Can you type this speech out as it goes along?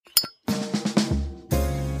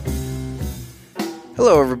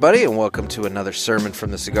Hello, everybody, and welcome to another sermon from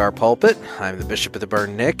the Cigar Pulpit. I'm the Bishop of the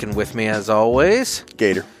Burn, Nick, and with me, as always,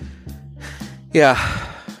 Gator. Yeah.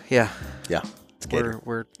 It's Gator.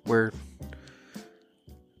 We're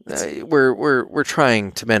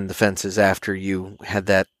trying to mend the fences after you had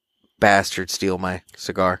that bastard steal my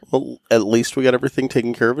cigar. Well, at least we got everything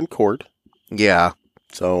taken care of in court. Yeah,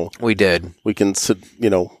 So we did. we can sit,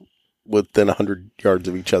 within 100 yards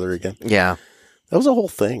of each other again. Yeah, That was a whole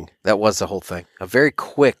thing. that was the whole thing. A very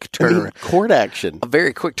quick turnaround. Court action. A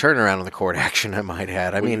very quick turnaround on the court action, I might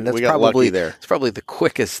add. That's we got probably lucky there. It's probably the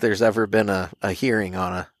quickest there's ever been a hearing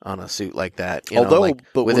on a suit like that.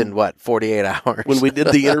 But within 48 hours. When we did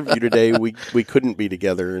the interview today, we couldn't be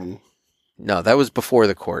together. And No, that was before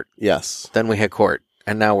the court. yes. Then we had court,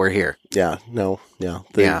 and now we're here. Yeah. No. Yeah.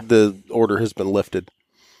 The order has been lifted.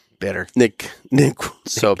 Bitter. Nick.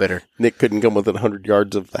 So bitter. Nick couldn't come within 100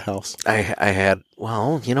 yards of the house. I had,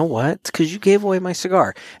 well, you know what? It's because you gave away my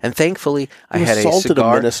cigar. And thankfully, I had assaulted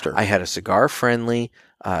a minister. I had a cigar-friendly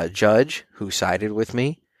judge who sided with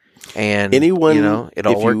me. And, Anyone, it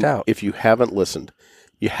all worked out. If you haven't listened,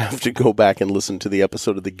 you have to go back and listen to the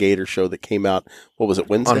episode of the Gator Show that came out, what was it,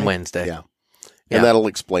 Wednesday? On Wednesday. Yeah. And that'll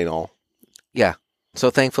explain all. Yeah.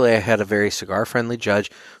 So thankfully, I had a very cigar-friendly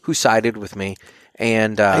judge who sided with me.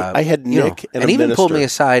 And I had Nick and even minister. pulled me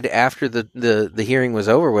aside after the hearing was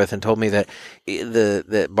over with and told me that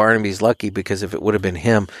that Barnaby's lucky because if it would have been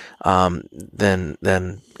him, then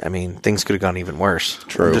things could have gone even worse.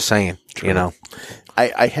 True. I'm just saying. True.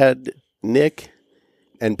 I had Nick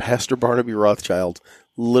and Pastor Barnaby Rothschild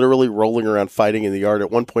literally rolling around fighting in the yard.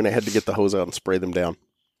 At one point, I had to get the hose out and spray them down.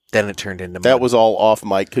 Then it turned into mud. That was all off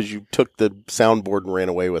mic because you took the soundboard and ran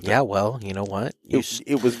away with it. Yeah, well, you know what?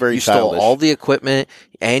 It was very you childish. stole all the equipment,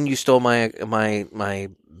 and you stole my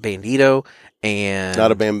bandito, and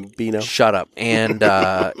Not a Bambino. Shut up! And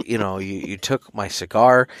you took my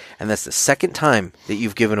cigar, and that's the second time that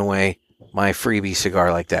you've given away my freebie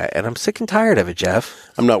cigar like that, and I'm sick and tired of it,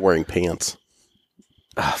 Jeff. I'm not wearing pants.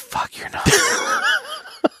 Oh, fuck, you're not.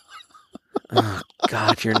 Oh,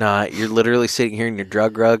 God, you're not. You're literally sitting here in your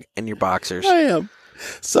drug rug and your boxers. I am.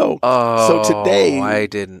 So today, I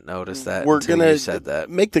didn't notice that we're until gonna you said that.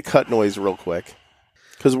 Make the cut noise real quick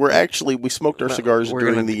because we smoked our cigars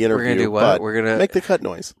during the interview. We're gonna do what? But We're gonna make the cut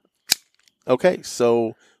noise. Okay,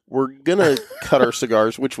 so we're gonna cut our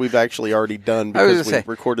cigars, which we've actually already done because we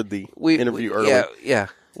recorded the interview earlier. Yeah.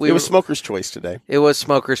 It was Smoker's Choice today. It was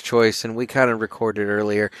Smoker's Choice, and we kind of recorded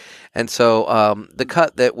earlier. And so the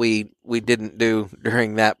cut that we didn't do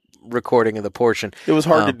during that recording of the portion. It was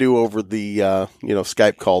hard to do over the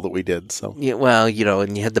Skype call that we did. So yeah, well,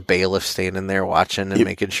 and you had the bailiff standing there watching and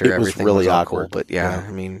making sure everything was really all awkward. Cool.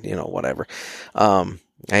 But whatever.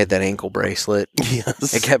 I had that ankle bracelet.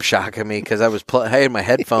 Yes. It kept shocking me because I had my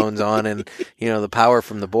headphones on and, the power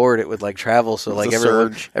from the board, it would travel. So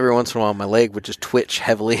every once in a while my leg would just twitch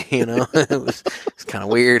heavily, It was kind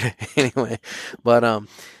of weird anyway. But,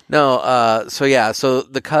 so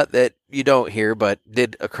the cut that you don't hear but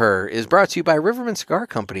did occur is brought to you by Riverman Cigar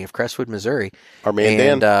Company of Crestwood, Missouri. Our man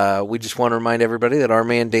Dan. And we just want to remind everybody that our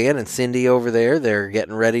man Dan and Cindy over there, they're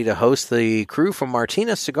getting ready to host the crew from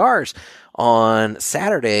Martinez Cigars on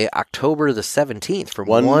Saturday, October the 17th from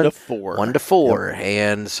 1 to 4. 1 to 4. Yep.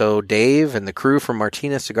 And so Dave and the crew from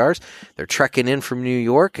Martinez Cigars, they're trekking in from New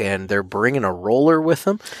York and they're bringing a roller with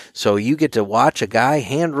them. So you get to watch a guy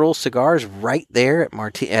hand roll cigars right there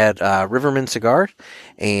at Riverman Cigars.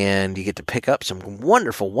 And you get to pick up some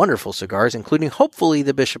wonderful, wonderful cigars, including hopefully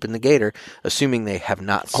the Bishop and the Gator, assuming they have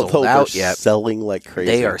not sold out yet. Selling like crazy.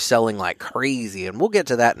 They are selling like crazy, and we'll get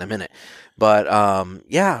to that in a minute. But,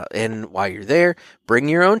 and while you're there, bring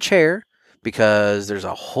your own chair because there's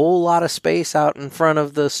a whole lot of space out in front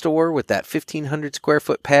of the store with that 1,500 square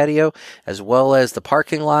foot patio, as well as the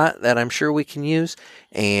parking lot that I'm sure we can use.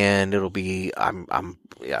 And it'll be, I'm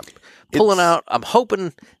hoping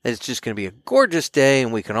that it's just going to be a gorgeous day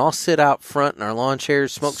and we can all sit out front in our lawn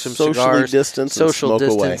chairs, smoke some cigars, social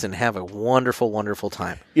distance, and have a wonderful, wonderful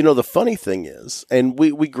time. The funny thing is, and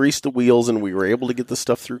we greased the wheels and we were able to get the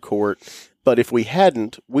stuff through court, but if we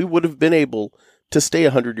hadn't, we would have been able to stay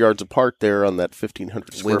 100 yards apart there on that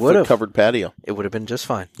 1,500 square foot covered patio. It would have been just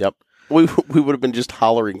fine. Yep. We would have been just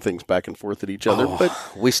hollering things back and forth at each other, but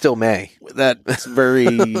we still may. That's very,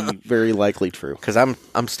 very likely true. Because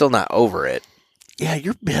I'm still not over it. Yeah,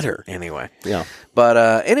 you're bitter. Anyway. Yeah.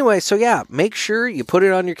 But anyway, so yeah, make sure you put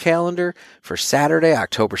it on your calendar for Saturday,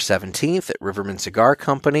 October 17th at Riverman Cigar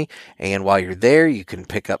Company. And while you're there, you can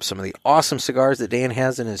pick up some of the awesome cigars that Dan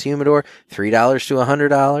has in his humidor, $3 to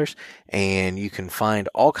 $100. And you can find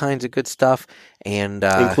all kinds of good stuff. And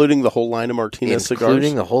including the whole line of Martinez cigars.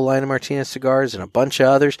 Including the whole line of Martinez cigars and a bunch of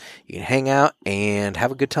others. You can hang out and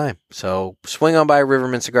have a good time. So swing on by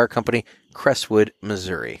Riverman Cigar Company, Crestwood,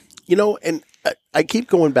 Missouri. You know, and I keep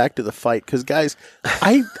going back to the fight because, guys,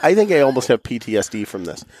 I think I almost have PTSD from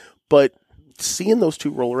this. But seeing those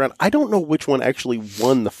two roll around, I don't know which one actually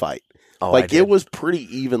won the fight. Oh, like, it was pretty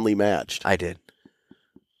evenly matched. I did.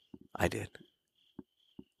 I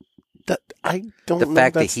don't the know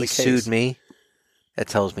fact if that's that he the sued case. me, that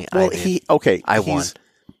tells me Well, I did. I won.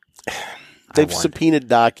 They've subpoenaed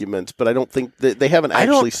documents, but I don't think they haven't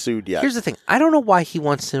actually sued yet. Here's the thing. I don't know why he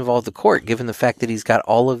wants to involve the court, given the fact that he's got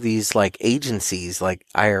all of these like agencies like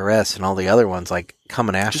IRS and all the other ones like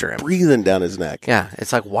coming after him. Breathing down his neck. Yeah.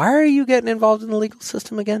 It's like, why are you getting involved in the legal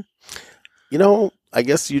system again? You know, I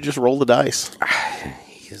guess you just roll the dice.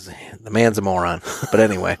 The man's a moron. But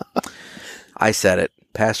anyway, I said it.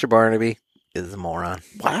 Pastor Barnaby is a moron.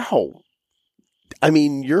 Wow. I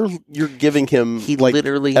mean, you're giving him he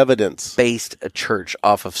literally evidence. Based a church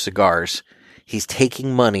off of cigars. He's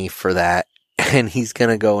taking money for that, and he's going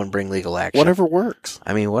to go and bring legal action. Whatever works.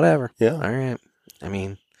 I mean, whatever. Yeah. All right. I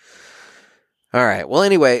mean, all right. Well,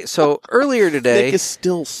 anyway, so earlier today... Nick is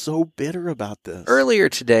still so bitter about this. Earlier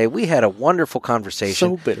today, we had a wonderful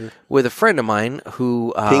conversation with a friend of mine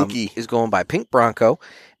who Pinky is going by Pink Bronco,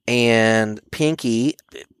 and Pinky...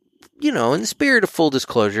 You know, in the spirit of full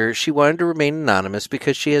disclosure, she wanted to remain anonymous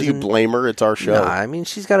because she has... Do you blame her? It's our show. No, I mean,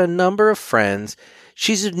 she's got a number of friends.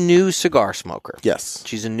 She's a new cigar smoker. Yes.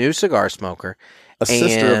 She's a new cigar smoker. A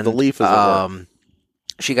sister of the leaf, as it were.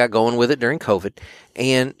 She got going with it during COVID.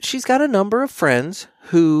 And she's got a number of friends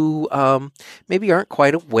who maybe aren't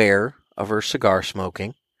quite aware of her cigar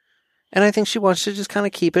smoking. And I think she wants to just kind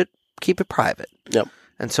of keep it private. Yep.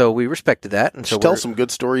 And so we respected that. And so tell some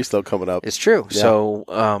good stories, though, coming up. It's true. Yeah.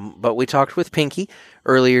 So, but we talked with Pinky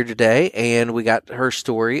earlier today, and we got her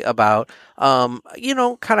story about, you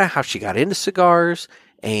know, kind of how she got into cigars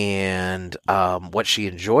and what she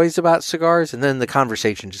enjoys about cigars. And then the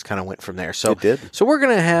conversation just kind of went from there. So, it did. So we're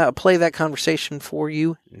going to play that conversation for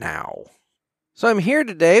you now. So I'm here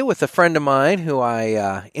today with a friend of mine who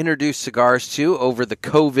I introduced cigars to over the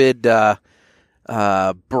COVID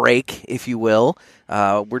break, if you will.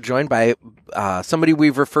 We're joined by somebody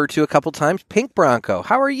we've referred to a couple times, Pink Bronco.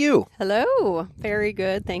 How are you? Hello. Very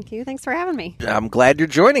good. Thank you. Thanks for having me. I'm glad you're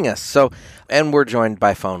joining us. So, and we're joined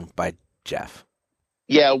by phone by Jeff.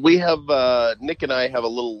 Yeah, we have, Nick and I have a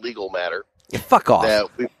little legal matter. Yeah, fuck off. That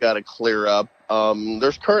we've got to clear up.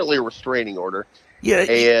 There's currently a restraining order. Yeah.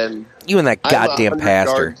 And you and that goddamn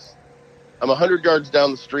pastor. I'm 100 yards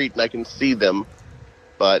down the street and I can see them,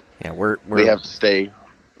 but yeah, we have to stay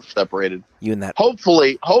separated. You and that.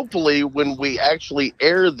 Hopefully, when we actually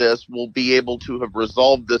air this, we'll be able to have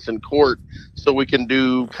resolved this in court, so we can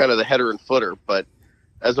do kind of the header and footer. But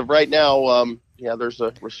as of right now, yeah, there's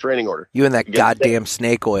a restraining order. You and that goddamn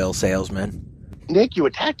snake oil salesman. Nick, you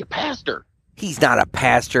attacked a pastor. He's not a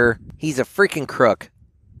pastor. He's a freaking crook.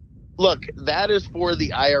 Look, that is for the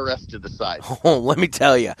IRS to decide. Oh, let me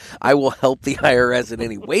tell you, I will help the IRS in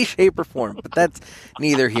any way, shape, or form, but that's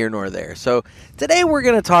neither here nor there. So today we're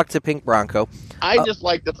going to talk to Pink Bronco. I just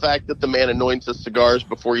like the fact that the man anoints his cigars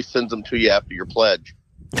before he sends them to you after your pledge.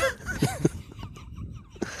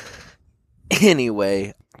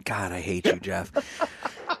 Anyway, God, I hate you, Jeff.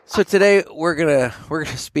 So today we're gonna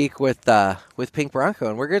speak with Pink Bronco,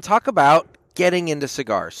 and we're gonna talk about getting into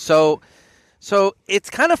cigars. So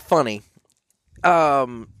it's kind of funny.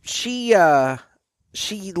 She listens.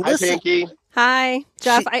 Hi, Pinky. Hi,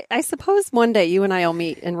 Jeff. I suppose one day you and I will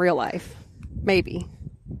meet in real life. Maybe.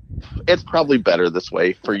 It's probably better this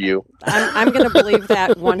way for you. I'm going to believe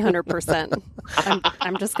that 100%.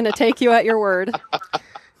 I'm just going to take you at your word.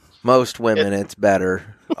 Most women, it's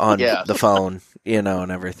better on the phone, you know,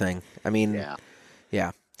 and everything. I mean,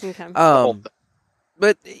 yeah. Okay.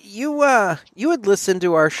 But you had listened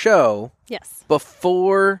to our show, yes,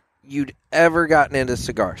 before you'd ever gotten into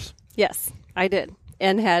cigars. Yes, I did,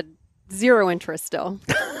 and had zero interest still.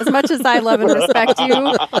 As much as I love and respect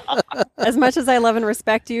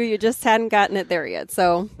you, you just hadn't gotten it there yet.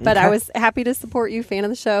 So, but I was happy to support you, fan of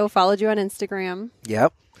the show, followed you on Instagram.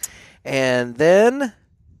 Yep. And then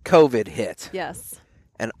COVID hit. Yes.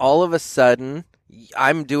 And all of a sudden,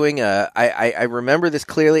 I'm doing I remember this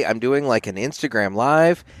clearly. I'm doing like an Instagram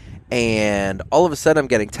live, And all of a sudden, I'm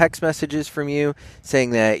getting text messages from you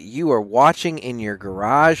saying that you are watching in your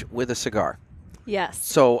garage with a cigar. Yes.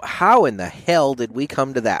 So how in the hell did we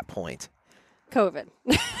come to that point? COVID.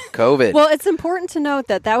 COVID. Well, it's important to note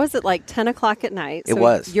that was at like 10 o'clock at night. It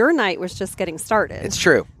was. Your night was just getting started. It's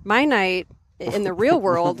true. My night in the real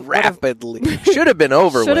world rapidly should have been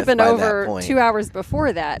over. Should have been over that point. 2 hours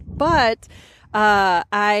before that. But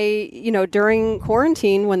during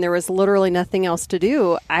quarantine, when there was literally nothing else to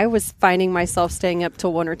do, I was finding myself staying up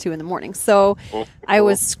till 1 or 2 in the morning. So I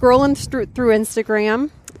was scrolling through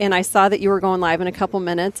Instagram, and I saw that you were going live in a couple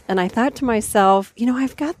minutes, and I thought to myself,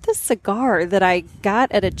 I've got this cigar that I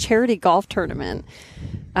got at a charity golf tournament.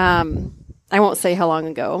 I won't say how long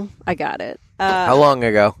ago I got it. How long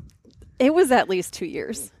ago? It was at least 2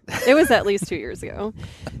 years. It was at least 2 years ago.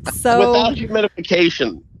 So without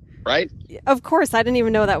humidification, right? Of course, I didn't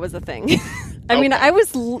even know that was a thing.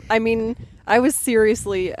 I was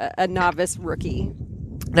seriously a novice rookie.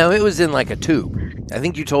 No, it was in like a tube. I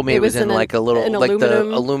think you told me it was in like a little, like the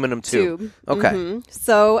aluminum tube. Okay. Mm-hmm.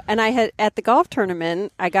 So, and I had, at the golf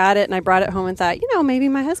tournament, I got it and I brought it home and thought, maybe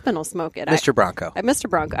my husband will smoke it. Mr. Bronco. Mr.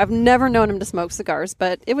 Bronco. I've never known him to smoke cigars,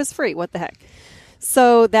 but it was free. What the heck?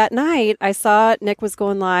 So that night, I saw Nick was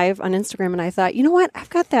going live on Instagram, and I thought, you know what?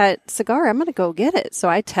 I've got that cigar. I'm going to go get it. So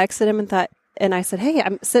I texted him and I said, hey,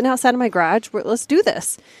 I'm sitting outside of my garage. Let's do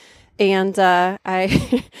this. And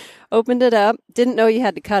I opened it up. Didn't know you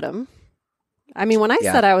had to cut them. I mean, when I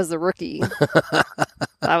said I was a rookie,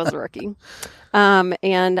 I was a rookie.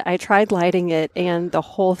 And I tried lighting it, and the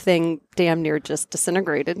whole thing damn near just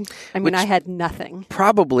disintegrated. I mean, I had nothing.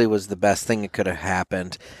 Probably was the best thing that could have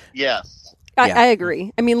happened. Yes. I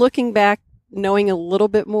agree. I mean, looking back, knowing a little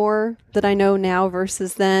bit more that I know now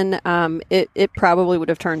versus then, it probably would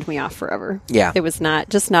have turned me off forever. Yeah. It was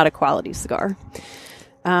not a quality cigar.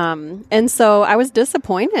 And so I was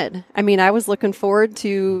disappointed. I mean, I was looking forward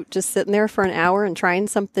to just sitting there for an hour and trying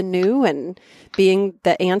something new and being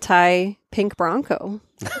the anti-Pink Bronco,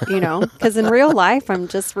 because in real life, I'm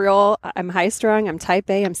high strung, I'm type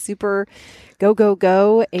A, I'm super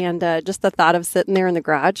go. And just the thought of sitting there in the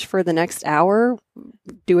garage for the next hour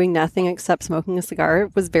doing nothing except smoking a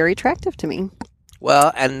cigar was very attractive to me.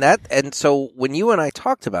 Well, and so when you and I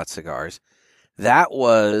talked about cigars, that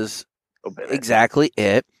was exactly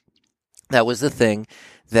it. That was the thing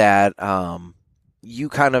that you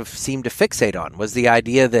kind of seemed to fixate on, was the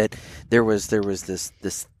idea that there was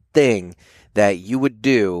this thing that you would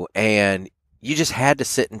do, and you just had to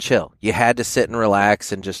sit and chill. You had to sit and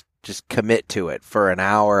relax and just commit to it for an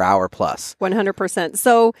hour plus. 100%.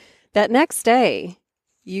 So that next day,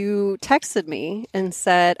 you texted me and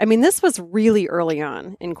said, I mean, this was really early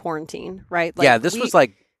on in quarantine, right? This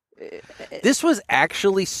was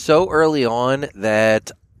actually so early on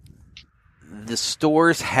that the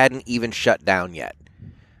stores hadn't even shut down yet,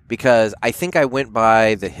 because I think I went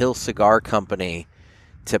by the Hill Cigar Company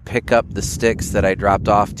to pick up the sticks that I dropped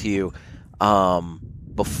off to you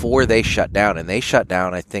before they shut down, and they shut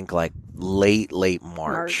down, I think, like late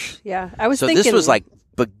March. Yeah, so this was like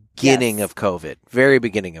beginning of COVID, very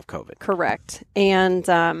beginning of COVID. Correct. And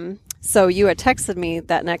so you had texted me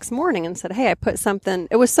that next morning and said, hey, I put something.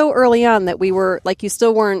 It was so early on that we were like, you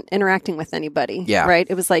still weren't interacting with anybody. Yeah. Right.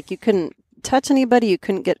 It was like you couldn't touch anybody. You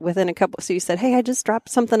couldn't get within a couple. So you said, hey, I just dropped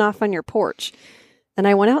something off on your porch. And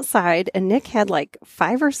I went outside, and Nick had like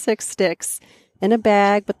 5 or 6 sticks in a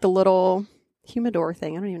bag with the little humidor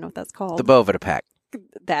thing. I don't even know what that's called. The Bovita pack.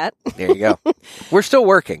 That. There you go. We're still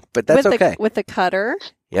working, but that's okay. With a cutter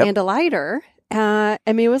and a lighter. I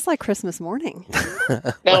mean, it was like Christmas morning.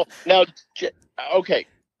 Now, okay.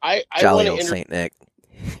 I Jolly old Saint Nick.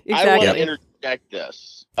 Exactly. I want to interject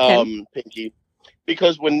this, Pinky,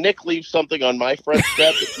 because when Nick leaves something on my front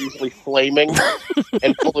step, it's usually flaming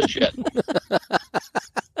and full of shit.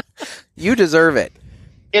 You deserve it.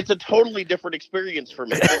 It's a totally different experience for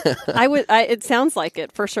me. It sounds like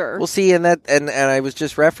it for sure. Well, see, and I was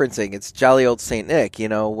just referencing, it's jolly old Saint Nick.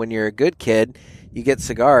 When you're a good kid, you get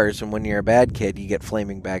cigars, and when you're a bad kid, you get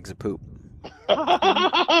flaming bags of poop.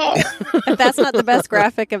 If that's not the best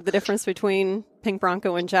graphic of the difference between Pink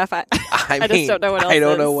Bronco and Jeff, I just don't know what else. I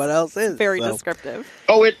don't know what else is. It's very descriptive.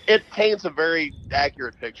 Oh, it paints a very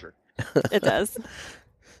accurate picture. It does.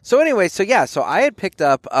 So anyway, so I had picked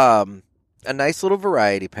up a nice little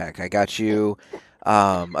variety pack. I got you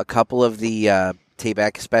a couple of the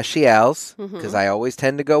Tabac Specials, because I always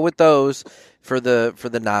tend to go with those for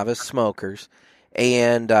the novice smokers.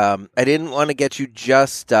 And I didn't want to get you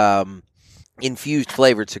just infused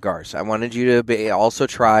flavored cigars. I wanted you to also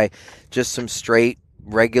try just some straight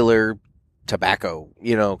regular tobacco,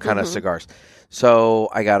 kind of cigars. So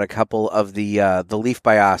I got a couple of the Leaf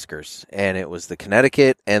by Oscars, and it was the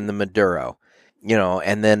Connecticut and the Maduro,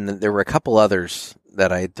 and then there were a couple others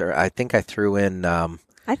that I think I threw in.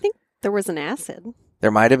 I think there was an acid.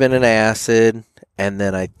 There might have been an acid, and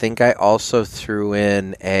then I think I also threw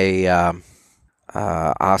in a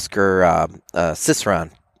Oscar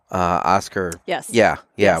Cicerone. Oscar. Yes. Yeah,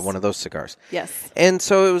 yes. One of those cigars. Yes. And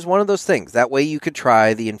so it was one of those things. That way you could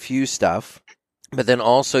try the infused stuff, but then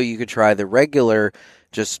also you could try the regular,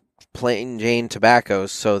 just plain Jane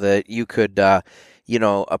tobaccos so that you could,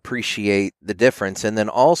 appreciate the difference. And then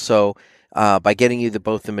also, by getting you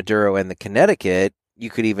both the Maduro and the Connecticut, you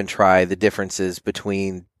could even try the differences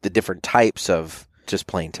between the different types of just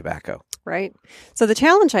plain tobacco. Right. So the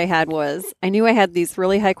challenge I had was I knew I had these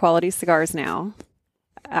really high quality cigars now.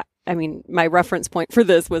 I mean, my reference point for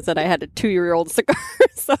this was that I had a 2-year-old cigar,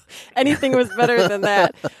 so anything was better than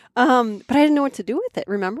that. But I didn't know what to do with it,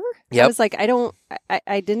 remember? Yep. I was like, I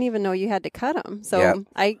didn't even know you had to cut them. So yep.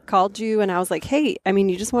 I called you and I was like, hey,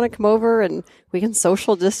 you just want to come over and we can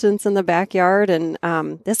social distance in the backyard. And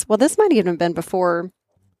this might even have been before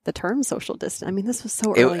the term social distance. I mean, this was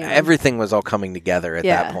so early on. Everything was all coming together at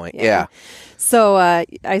that point. Yeah. So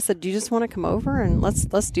I said, do you just want to come over and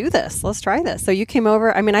let's do this. Let's try this. So you came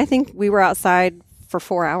over. I mean, I think we were outside for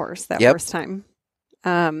 4 hours that yep. first time.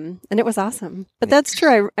 And it was awesome. But that's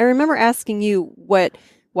true. I remember asking you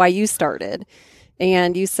why you started.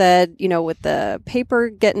 And you said, with the paper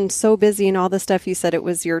getting so busy and all this stuff, you said it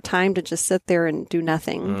was your time to just sit there and do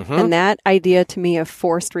nothing. Mm-hmm. And that idea to me of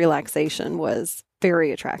forced relaxation was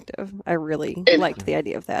very attractive. I really liked the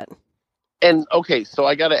idea of that. And okay, so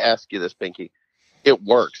I got to ask you this, Pinky. It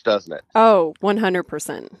works, doesn't it? Oh,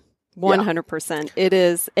 100%. 100%. Yeah. It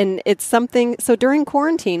is. And it's something. So during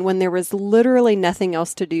quarantine, when there was literally nothing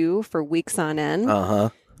else to do for weeks on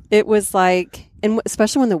end, it was like, and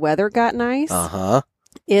especially when the weather got nice,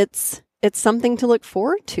 it's something to look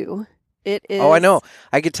forward to. It is. Oh, I know.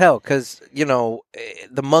 I could tell because,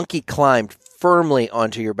 the monkey climbed firmly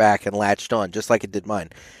onto your back and latched on just like it did mine.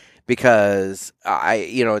 Because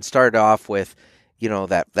it started off with,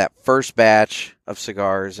 that first batch of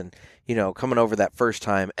cigars and, coming over that first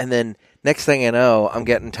time. And then next thing I know, I'm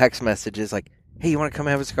getting text messages like, hey, you want to come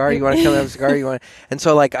have a cigar? You want to come have a cigar? And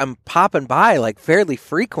so like I'm popping by like fairly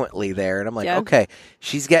frequently there. And I'm like, okay,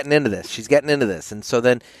 she's getting into this. And so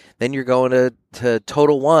then you're going to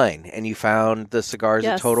Total Wine and you found the cigars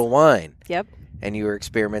at Total Wine. Yep. And you were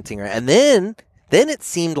experimenting. And then it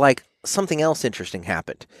seemed like something else interesting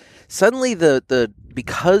happened. Suddenly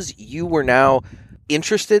because you were now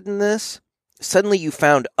interested in this, suddenly you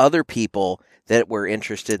found other people that were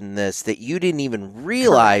interested in this that you didn't even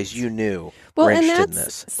realize you knew were interested in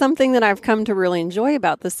this. Something that I've come to really enjoy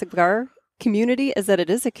about the cigar community is that it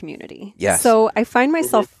is a community. Yes. So I find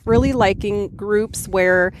myself really liking groups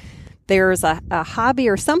where there's a hobby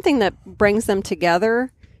or something that brings them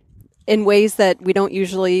together in ways that we don't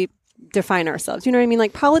usually define ourselves. You know what I mean?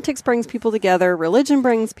 Like politics brings people together, religion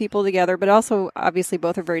brings people together, but also obviously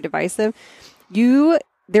both are very divisive.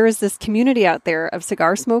 There is this community out there of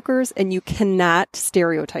cigar smokers and you cannot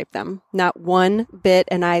stereotype them, not one bit.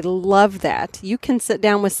 And I love that. You can sit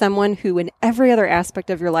down with someone who in every other aspect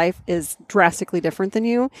of your life is drastically different than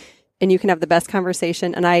you and you can have the best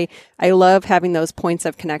conversation. And I love having those points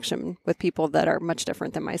of connection with people that are much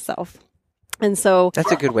different than myself. And so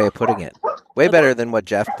that's a good way of putting it. Way better than what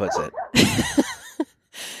Jeff puts it.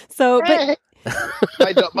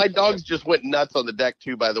 But my dogs just went nuts on the deck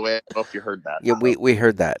too. By the way, I don't know if you heard that. Yeah, we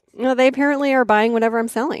heard that. No, they apparently are buying whatever I'm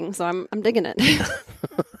selling, so I'm digging it.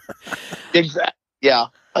 Exactly. Yeah,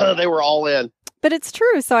 they were all in. But it's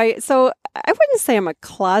true. So I wouldn't say I'm a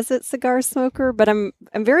closet cigar smoker, but I'm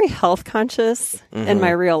very health conscious in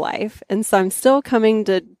my real life, and so I'm still coming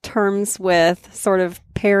to terms with sort of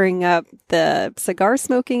pairing up the cigar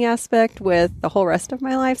smoking aspect with the whole rest of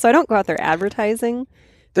my life. So I don't go out there advertising.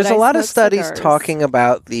 There's a lot of studies talking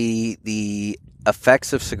about the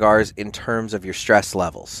effects of cigars in terms of your stress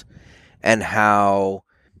levels and how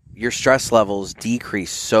your stress levels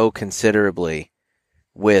decrease so considerably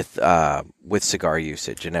with cigar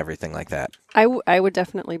usage and everything like that. I would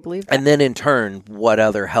definitely believe that. And then in turn, what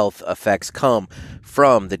other health effects come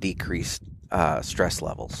from the decreased stress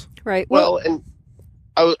levels? Right. Well,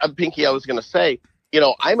 and Pinky, I was going to say,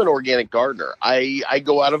 I'm an organic gardener. I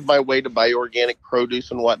go out of my way to buy organic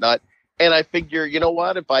produce and whatnot. And I figure, you know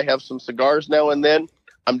what? If I have some cigars now and then,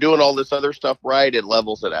 I'm doing all this other stuff right. It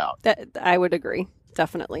levels it out. That I would agree.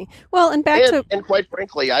 Definitely. Well, and quite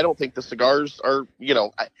frankly, I don't think the cigars are,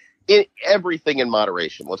 everything in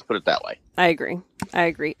moderation. Let's put it that way. I agree.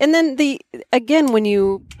 And then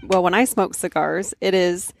when I smoke cigars, it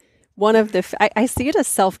is one of the, I see it as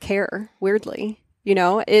self-care, weirdly. You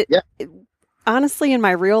know, honestly, in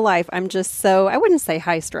my real life, I'm just so, I wouldn't say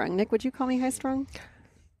high-strung. Nick, would you call me high-strung?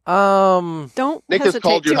 Don't Nick has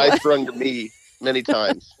called you high-strung to me many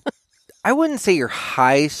times. I wouldn't say you're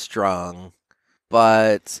high-strung,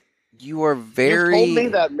 but you are very... You've told me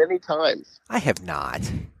that many times. I have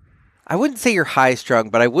not. I wouldn't say you're high-strung,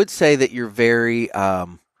 but I would say that you're very...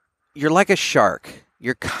 you're like a shark.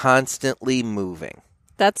 You're constantly moving.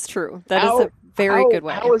 That's true. That is a very good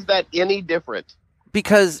way. How is that any different?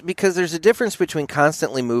 Because there's a difference between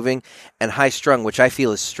constantly moving and high-strung, which I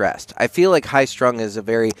feel is stressed. I feel like high-strung is a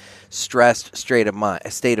very stressed state of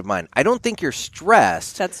mind. I don't think you're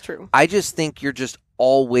stressed. That's true. I just think you're just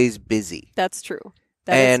always busy. That's true.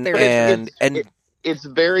 It's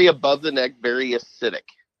very above the neck, very acidic.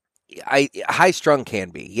 High-strung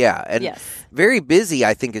can be, yeah. And yes. Very busy,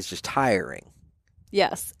 I think, is just tiring.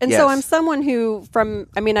 Yes. And so I'm someone who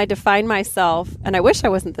I define myself, and I wish I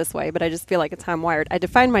wasn't this way, but I just feel like it's how I'm wired. I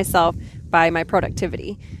define myself by my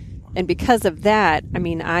productivity. And because of that,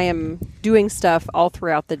 I am doing stuff all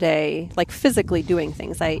throughout the day, like physically doing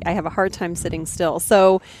things. I have a hard time sitting still.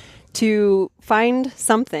 So to find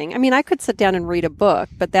something, I could sit down and read a book,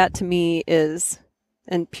 but that to me is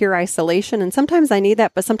in pure isolation. And sometimes I need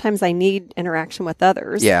that, but sometimes I need interaction with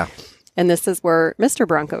others. Yeah. And this is where Mr.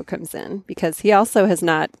 Bronco comes in, because he also has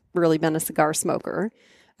not really been a cigar smoker.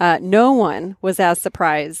 No one was as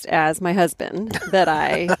surprised as my husband that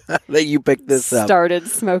I that you picked this up. Started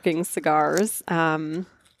smoking cigars. And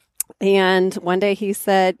one day he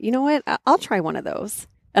said, "You know what? I'll try one of those."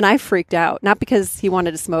 And I freaked out, not because he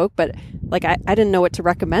wanted to smoke, but like I didn't know what to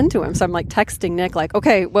recommend to him. So I'm like texting Nick, like,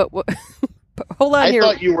 "Okay, what hold on here."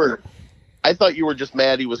 I thought you were just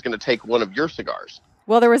mad he was going to take one of your cigars.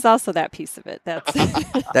 Well, there was also that piece of it. That's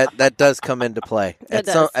that does come into play at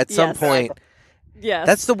some point. Yes.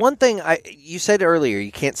 That's the one thing you said earlier.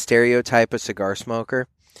 You can't stereotype a cigar smoker.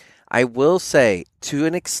 I will say, to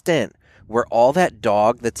an extent, where all that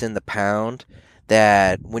dog that's in the pound,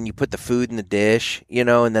 that when you put the food in the dish,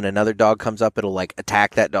 and then another dog comes up, it'll like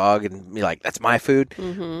attack that dog and be like, "That's my food."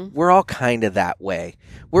 Mm-hmm. We're all kind of that way.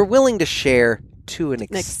 We're willing to share to an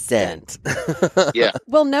extent. Yeah.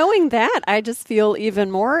 Well, knowing that, I just feel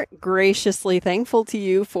even more graciously thankful to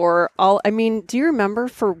you for all. Do you remember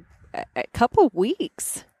for a couple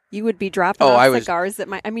weeks you would be dropping off cigars at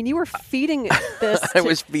my? You were feeding this. I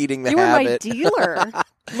was feeding the habit. habit. You were my dealer.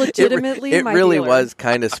 Legitimately, it really was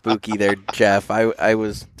kind of spooky there, Jeff. I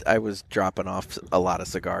was dropping off a lot of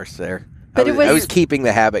cigars there. But I was keeping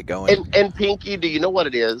the habit going. And Pinky, do you know what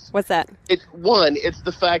it is? What's that? It's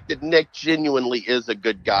the fact that Nick genuinely is a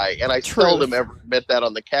good guy, and I seldom ever admit that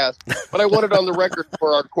on the cast. But I want it on the record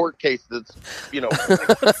for our court case that's,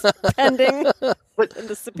 pending in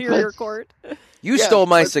the Superior Court. You stole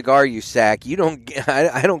my cigar, you sack. You don't.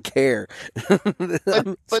 I don't care.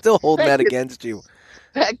 I'm still holding that against you.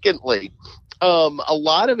 Secondly, a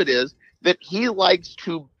lot of it is that he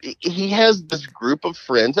has this group of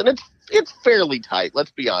friends, and it's fairly tight,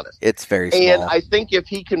 let's be honest. It's very small. And I think if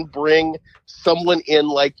he can bring someone in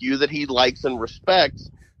like you that he likes and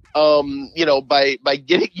respects, by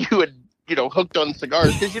getting you hooked on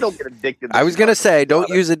cigars, because you don't get addicted to I was going to say, don't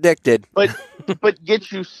use addicted. But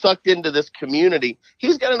get you sucked into this community,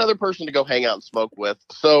 he's got another person to go hang out and smoke with.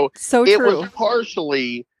 So it true. was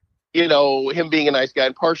partially, him being a nice guy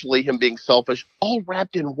and partially him being selfish, all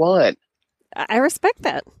wrapped in one. I respect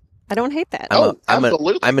that. I don't hate that.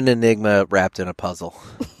 Absolutely. I'm an enigma wrapped in a puzzle.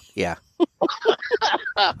 Yeah.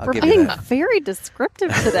 We're being very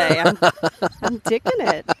descriptive today. I'm digging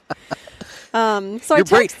it.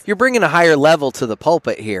 You're bringing a higher level to the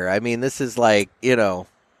pulpit here. This is like, You're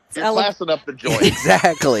classing up the joint.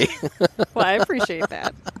 Exactly. Well, I appreciate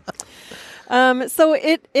that. So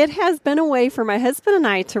it has been a way for my husband and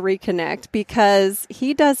I to reconnect, because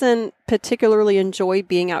he doesn't particularly enjoy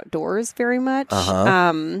being outdoors very much.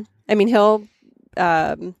 Uh-huh. He'll,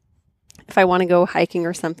 if I want to go hiking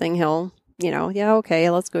or something, he'll, okay,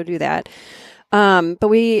 let's go do that. But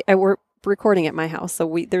we're recording at my house.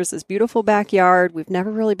 So there's this beautiful backyard. We've never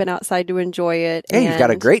really been outside to enjoy it. Hey, you've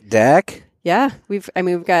got a great deck. Yeah. We've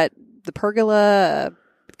got the pergola,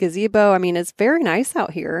 gazebo. It's very nice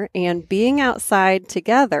out here, and being outside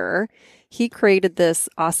together, he created this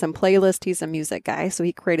awesome playlist. He's a music guy, so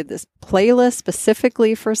he created this playlist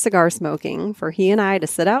specifically for cigar smoking for he and I to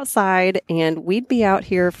sit outside, and we'd be out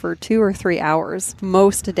here for 2 or 3 hours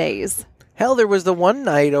most days. Hell, there was the one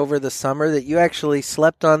night over the summer that you actually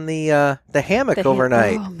slept on the hammock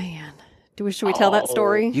overnight. Oh man. Should we tell that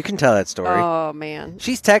story? You can tell that story. Oh, man.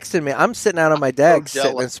 She's texting me. I'm sitting out on my deck,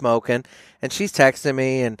 sitting and smoking, and she's texting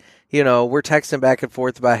me, and, we're texting back and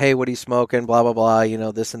forth about, hey, what are you smoking, blah, blah,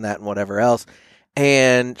 blah, this and that and whatever else.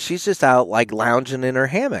 And she's just out, like, lounging in her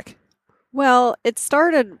hammock. Well, it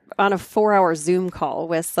started on a 4-hour Zoom call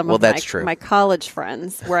with some of my college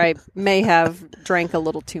friends where I may have drank a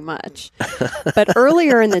little too much. But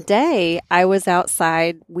earlier in the day, I was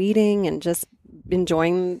outside weeding and just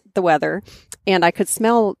enjoying the weather, and I could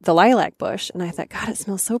smell the lilac bush. And I thought, God, it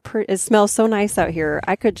smells so pretty. It smells so nice out here.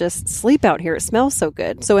 I could just sleep out here. It smells so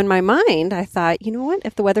good. So in my mind, I thought, you know what?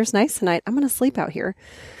 If the weather's nice tonight, I'm going to sleep out here.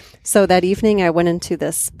 So that evening I went into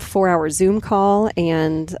this 4-hour Zoom call,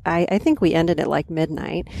 and I think we ended at like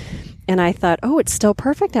midnight. And I thought, oh, it's still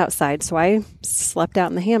perfect outside. So I slept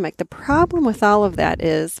out in the hammock. The problem with all of that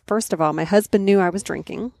is, first of all, my husband knew I was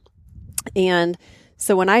drinking. And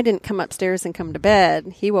so when I didn't come upstairs and come to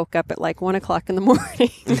bed, he woke up at like 1 o'clock in the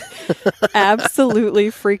morning,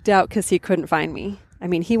 absolutely freaked out because he couldn't find me. I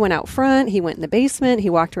mean, he went out front, he went in the basement, he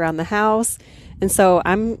walked around the house. And so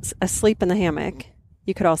I'm asleep in the hammock.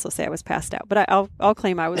 You could also say I was passed out, but I'll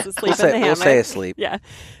claim I was asleep in the hammock. We'll say asleep. Yeah.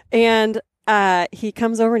 And he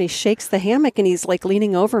comes over and he shakes the hammock and he's like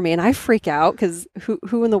leaning over me, and I freak out because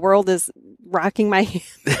who in the world is rocking my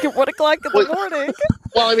hammock at 1 o'clock in the morning?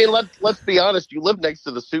 Well, I mean, let's be honest. You live next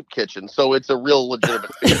to the soup kitchen, so it's a real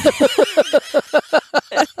legitimate fear.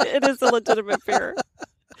 It is a legitimate fear.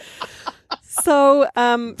 So,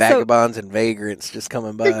 vagabonds and vagrants just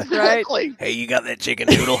coming by. Exactly. Right? Hey, you got that chicken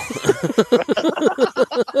noodle?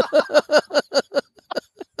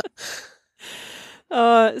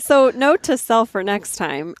 So note to self for next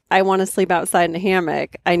time. I want to sleep outside in a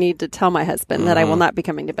hammock. I need to tell my husband that I will not be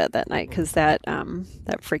coming to bed that night because that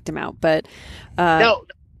freaked him out. But now,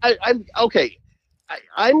 I'm okay.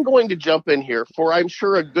 I'm going to jump in here for I'm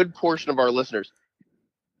sure a good portion of our listeners.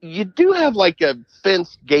 You do have like a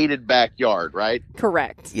fenced, gated backyard, right?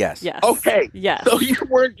 Correct. Yes. Yes. Okay. Yes. So you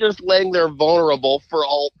weren't just laying there vulnerable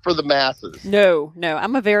for the masses. No.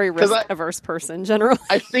 I'm a very risk-averse person, generally.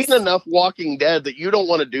 I've seen enough Walking Dead that you don't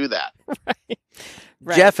want to do that.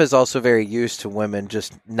 Right. Jeff is also very used to women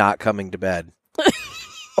just not coming to bed.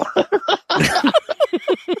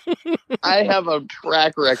 I have a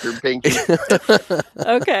track record, Pinky.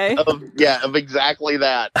 Okay. Of exactly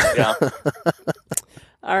that. Yeah.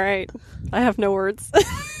 All right. I have no words.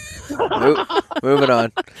 Moving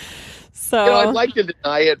on. So I'd like to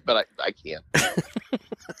deny it, but I can't.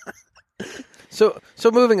 So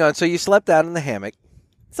moving on. So you slept out in the hammock.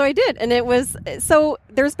 So I did. And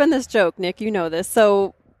there's been this joke, Nick, you know this.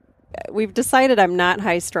 So we've decided I'm not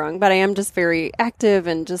high strung, but I am just very active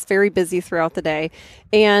and just very busy throughout the day.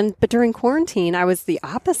 But during quarantine, I was the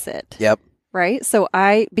opposite. Yep. Right. So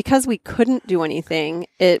because we couldn't do anything,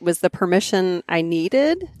 it was the permission I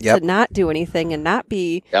needed to not do anything and not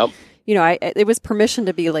be, it was permission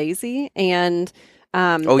to be lazy. And,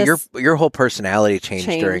 your whole personality changed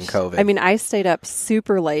during COVID. I mean, I stayed up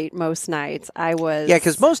super late most nights.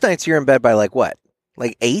 Because most nights you're in bed by like what?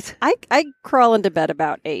 Like 8? I crawl into bed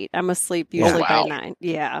about 8. I'm asleep usually by 9.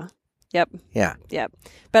 Yeah. Yep. Yeah. Yep.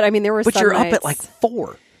 But I mean, there were some you're nights, up at like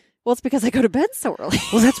 4. Well, it's because I go to bed so early.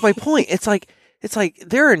 Well, that's my point. It's like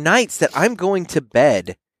there are nights that I'm going to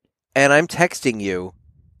bed and I'm texting you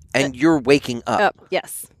and you're waking up.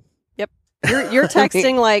 Yes. Yep. You're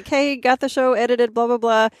texting like, hey, got the show edited, blah, blah,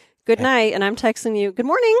 blah. Good night. And I'm texting you, good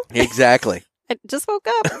morning. Exactly. I just woke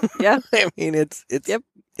up. Yeah. I mean, it's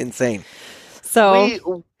insane.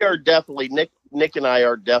 So we are definitely, Nick and I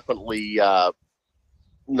are definitely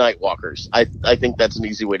night walkers. I think that's an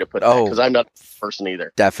easy way to put that because I'm not the person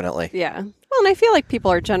either. Definitely. Yeah. Well, and I feel like people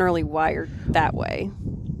are generally wired that way.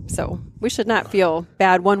 So we should not feel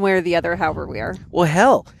bad one way or the other, however we are. Well,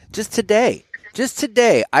 hell, just today,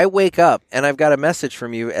 I wake up and I've got a message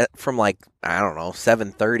from you from like, I don't know,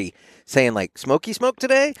 7:30 saying like, Smokey smoke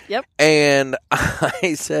today? Yep. And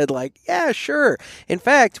I said like, yeah, sure. In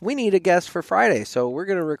fact, we need a guest for Friday, so we're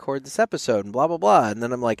going to record this episode and blah, blah, blah. And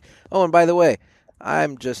then I'm like, oh, and by the way,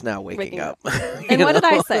 I'm just now waking up. And what did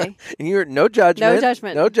I say? And you're no judgment.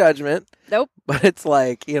 No judgment. Nope. But it's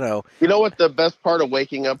like, You know what the best part of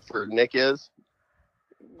waking up for Nick is?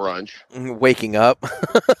 Brunch. Waking up.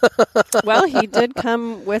 Well, he did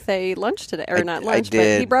come with a lunch today, or not lunch,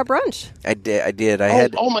 but he brought brunch. I did. I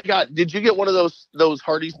had. Oh my God! Did you get one of those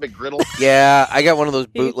Hardee's McGriddles? Yeah, I got one of those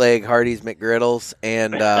bootleg Hardee's McGriddles,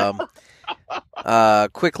 and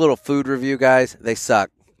quick little food review, guys. They suck.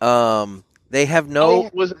 They have no. Oh,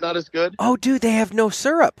 was it not as good? Oh, dude, they have no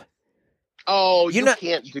syrup. Oh, you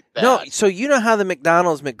can't do that. No, so you know how the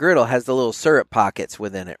McDonald's McGriddle has the little syrup pockets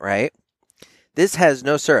within it, right? This has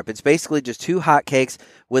no syrup. It's basically just 2 hot cakes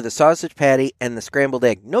with a sausage patty and the scrambled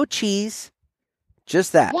egg. No cheese.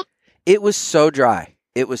 Just that. What? It was so dry.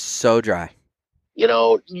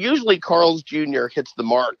 Usually Carl's Jr. hits the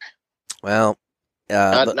mark. Well,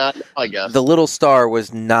 not I guess. The Little Star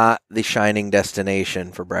was not the shining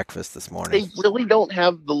destination for breakfast this morning. They really don't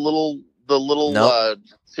have the little nope.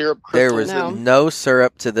 Syrup. There was no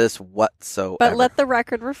syrup to this whatsoever. But let the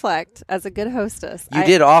record reflect, as a good hostess, you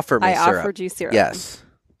did offer me syrup. I offered you syrup. Yes,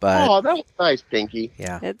 but that was nice, Pinky.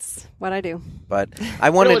 Yeah, it's what I do. But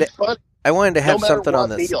I wanted to have something on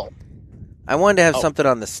this. Meal. I wanted to have something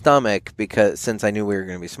on the stomach since I knew we were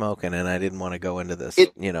going to be smoking, and I didn't want to go into this.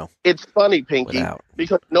 It's funny, Pinky,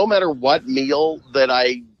 because no matter what meal that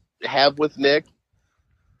I have with Nick,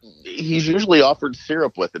 he's usually offered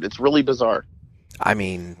syrup with it. It's really bizarre. I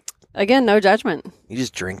mean, again, no judgment. You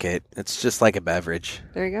just drink it. It's just like a beverage.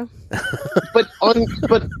 There you go.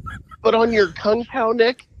 but on your Kung Pao,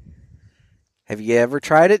 Nick, have you ever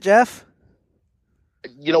tried it, Jeff?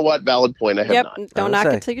 You know what? Valid point. I have not. Don't knock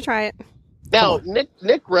it till you try it. Now,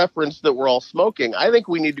 Nick referenced that we're all smoking. I think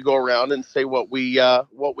we need to go around and say what we have.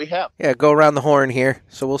 Yeah, go around the horn here.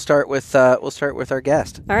 So we'll start with our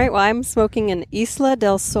guest. All right. Well, I'm smoking an Isla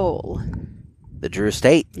del Sol. The Drew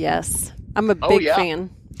Estate. Yes, I'm a big fan.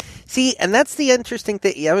 See, and that's the interesting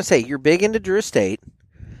thing. I would say you're big into Drew Estate,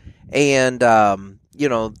 and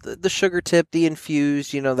the sugar tip, the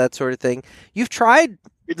infused, that sort of thing. You've tried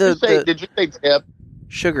Did you say tip?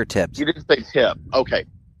 Sugar tips. You didn't say tip. Okay.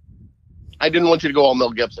 I didn't want you to go all Mel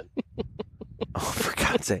Gibson. Oh, for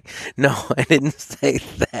God's sake. No, I didn't say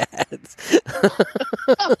that.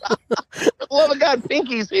 Love of God,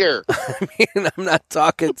 Pinky's here. I mean, I'm not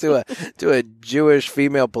talking to a Jewish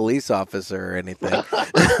female police officer or anything.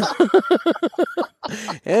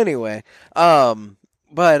 Anyway,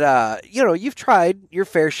 but you've tried your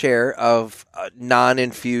fair share of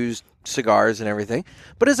non-infused cigars and everything,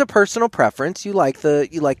 but as a personal preference, you like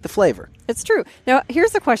the flavor. It's true. Now,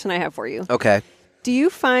 here's the question I have for you. Okay. Do you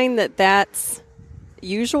find that that's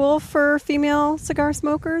usual for female cigar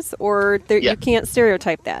smokers, or you can't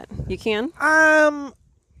stereotype that? You can? I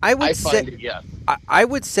would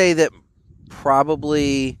say that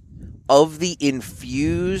probably of the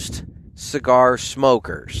infused cigar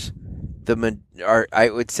smokers, I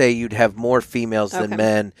would say you'd have more females than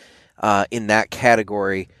men in that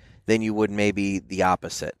category than you would maybe the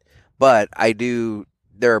opposite. But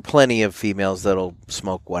there are plenty of females that'll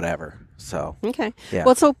smoke whatever. So okay. Yeah.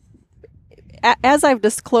 Well, so as I've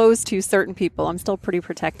disclosed to certain people, I'm still pretty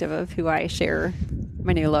protective of who I share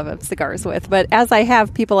my new love of cigars with. But as I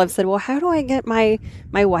have people have said, well, how do I get my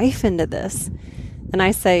wife into this? And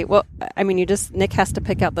I say, well, I mean, Nick has to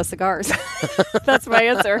pick out the cigars. That's my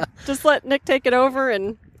answer. Just let Nick take it over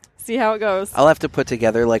and see how it goes. I'll have to put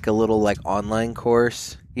together like a little online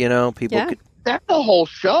course, people could. That's a whole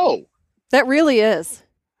show. That really is.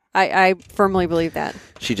 I firmly believe that.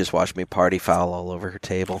 She just watched me party foul all over her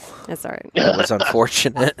table. That's all right. That was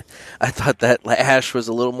unfortunate. I thought that ash was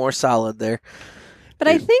a little more solid there. But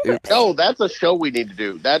I think... Oh, that's a show we need to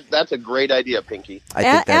do. That's a great idea, Pinky. I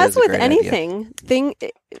think that as with anything,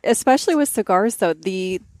 especially with cigars, though,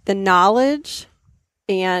 the knowledge,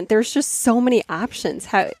 and there's just so many options.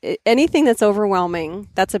 Anything that's overwhelming,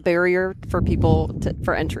 that's a barrier for people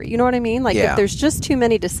for entry. You know what I mean? If there's just too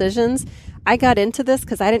many decisions... I got into this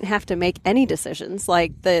because I didn't have to make any decisions.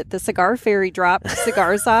 Like the cigar fairy dropped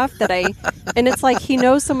cigars off and it's like he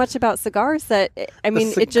knows so much about cigars that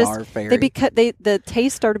the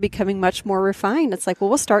taste started becoming much more refined. It's like, well,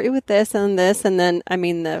 we'll start you with this, and then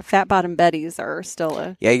the Fat Bottom Betties are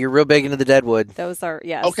still you're real big into the Deadwood. Those are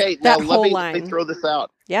Okay, now let me throw this out.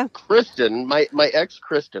 Yeah, Kristen, my ex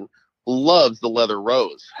Kristen loves the Leather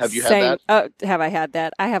Rose. Have you had that? Have I had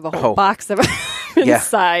that? I have a whole box of it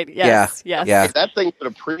inside. Yes. Yeah. That thing's at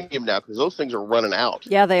a premium now because those things are running out.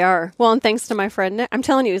 Yeah, they are. Well, and thanks to my friend Nick, I'm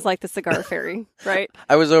telling you, he's like the cigar fairy, right?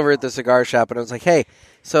 I was over at the cigar shop and I was like, hey,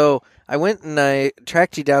 so I went and I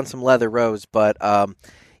tracked you down some Leather Rose, but I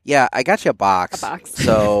got you a box.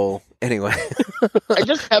 So anyway. I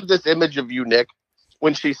just have this image of you, Nick,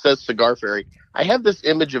 when she says cigar fairy. I have this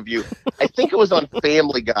image of you. I think it was on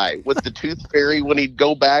Family Guy with the tooth fairy when he'd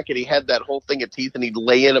go back and he had that whole thing of teeth and he'd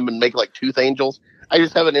lay in them and make like tooth angels. I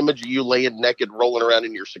just have an image of you laying naked, rolling around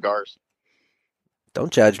in your cigars.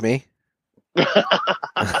 Don't judge me. It's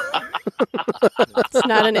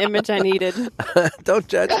not an image I needed. Don't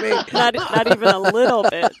judge me. Not even a little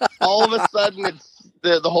bit. All of a sudden, it's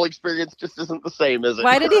the whole experience just isn't the same, is it?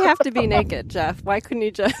 Why did he have to be naked, Jeff? Why couldn't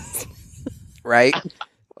he just... Right?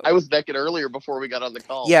 I was naked earlier before we got on the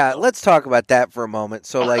call. Yeah, let's talk about that for a moment.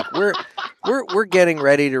 So, we're getting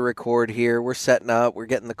ready to record here. We're setting up. We're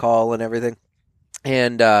getting the call and everything.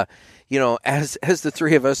 And as the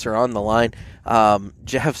three of us are on the line,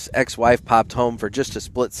 Jeff's ex-wife popped home for just a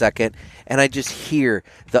split second, and I just hear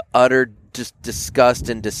the utter just disgust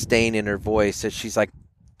and disdain in her voice as she's like,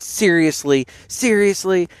 seriously,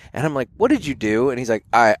 and I'm like, what did you do? And he's like,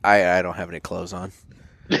 I don't have any clothes on.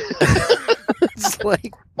 It's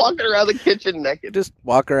like walking around the kitchen naked. Just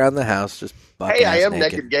walk around the house, just hey, I am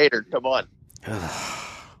naked Gator. Come on.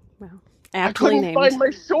 Well, I couldn't find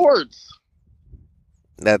my shorts.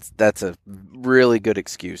 That's a really good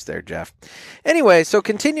excuse there, Jeff. Anyway, so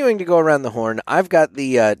continuing to go around the horn, I've got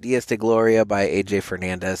the Diaz de Gloria by AJ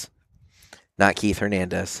Fernandez, not Keith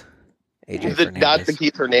Hernandez. AJ Fernandez. Not the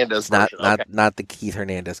Keith Hernandez version. Not the Keith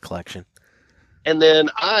Hernandez collection. And then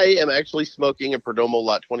I am actually smoking a Perdomo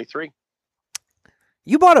Lot 23.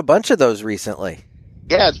 You bought a bunch of those recently.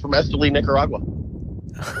 Yeah, it's from Esteli, Nicaragua.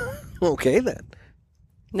 Okay, then.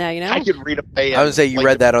 Now you know. I could read a band. I would say you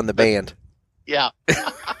read that on the band. Yeah.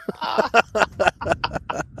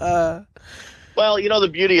 Well, the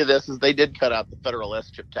beauty of this is they did cut out the federal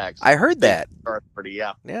S-chip tax. I heard that.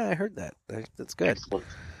 Yeah. Yeah, I heard that. That's good.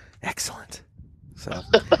 Excellent. So,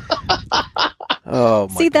 oh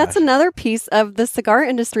my See, that's gosh. another piece of the cigar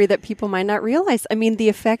industry that people might not realize. I mean, the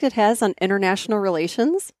effect it has on international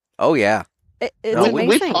relations. Oh, yeah. It's We've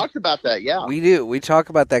amazing. talked about that, yeah. We do. We talk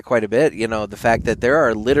about that quite a bit. The fact that there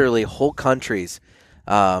are literally whole countries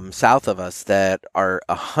south of us that are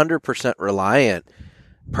 100% reliant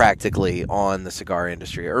practically on the cigar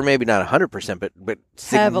industry, or maybe not 100%, but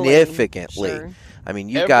significantly. Sure. I mean,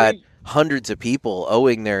 you've got hundreds of people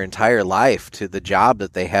owing their entire life to the job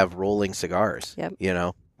that they have rolling cigars. Yep.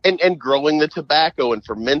 And growing the tobacco and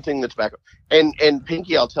fermenting the tobacco. And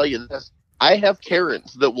Pinky, I'll tell you this. I have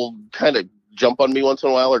Karens that will kind of jump on me once in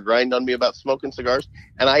a while or grind on me about smoking cigars.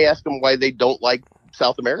 And I ask them why they don't like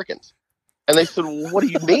South Americans. And they said, well, what do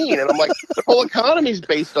you mean? And I'm like, the whole economy is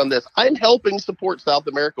based on this. I'm helping support South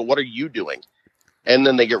America. What are you doing? And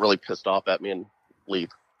then they get really pissed off at me and leave.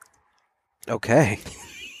 Okay.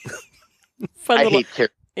 Fun I little hate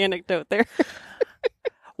Karens. anecdote there.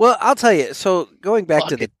 Well, I'll tell you. So going back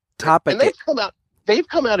to the topic. And they've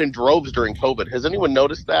come out in droves during COVID. Has anyone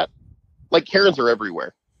noticed that? Like Karens are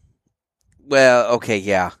everywhere. Well, okay,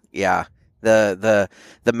 yeah. The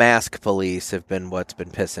mask police have been what's been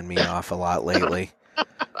pissing me off a lot lately.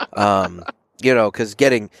 Because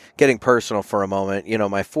getting personal for a moment,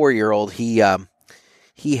 my 4-year-old, he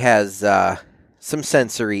has some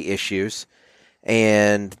sensory issues,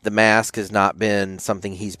 and the mask has not been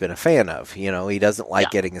something he's been a fan of. He doesn't like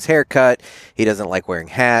getting his hair cut. He doesn't like wearing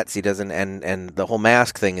hats. He doesn't, and the whole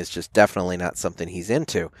mask thing is just definitely not something he's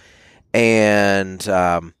into. And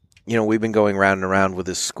we've been going round and around with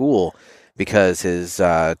his school because his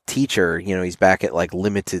teacher, he's back at like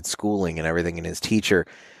limited schooling and everything, and his teacher,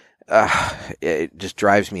 it just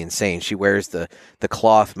drives me insane. She wears the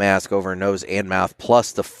cloth mask over her nose and mouth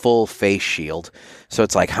plus the full face shield. So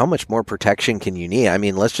it's like, how much more protection can you need? I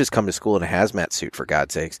mean, let's just come to school in a hazmat suit, for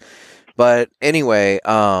God's sakes. But anyway,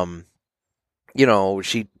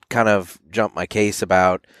 she kind of jumped my case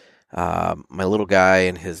about my little guy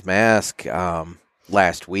and his mask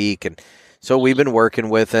last week, and so we've been working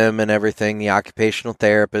with him and everything. The occupational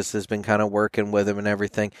therapist has been kind of working with him and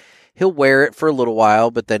everything. He'll wear it for a little while,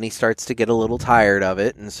 but then he starts to get a little tired of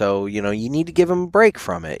it, and so you need to give him a break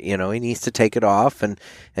from it. He needs to take it off and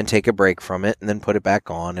take a break from it and then put it back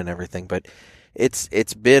on and everything. But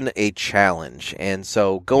it's been a challenge, and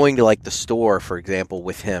so going to like the store, for example,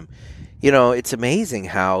 with him, it's amazing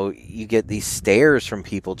how you get these stares from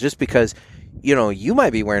people just because, you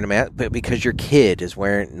might be wearing a mask, but because your kid is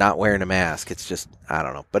not wearing a mask. It's just, I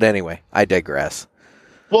don't know. But anyway, I digress.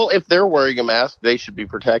 Well, if they're wearing a mask, they should be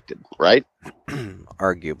protected, right?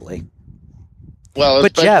 Arguably. Well,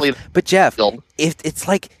 but Jeff, if it's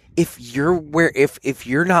like if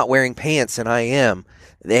you're not wearing pants and I am,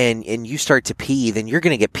 and you start to pee, then you're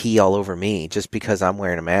going to get pee all over me just because I'm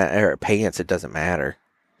wearing a mask or pants. It doesn't matter.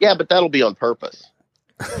 Yeah, but that'll be on purpose.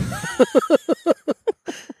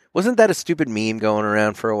 Wasn't that a stupid meme going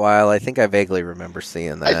around for a while? I think I vaguely remember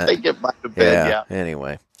seeing that. I think it might have been, yeah.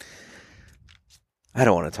 Anyway. I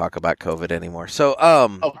don't want to talk about COVID anymore. So,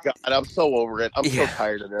 oh God, I'm so over it. I'm so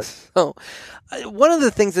tired of this. So, one of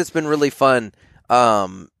the things that's been really fun,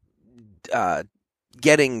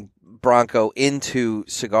 getting Bronco into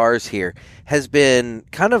cigars here has been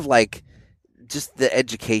kind of like just the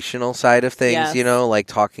educational side of things, yes. Like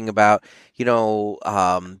talking about,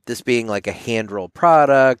 this being like a hand-rolled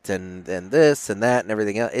product and this and that and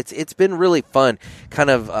everything else. It's been really fun kind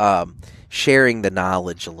of sharing the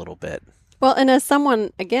knowledge a little bit. Well, and as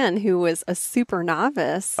someone, again, who was a super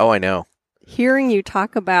novice. Oh, I know. Hearing you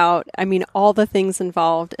talk about, I mean, all the things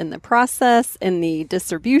involved in the process, in the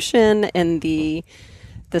distribution, and the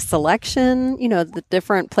selection, the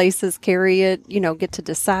different places carry it, get to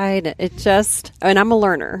decide. It just, and I'm a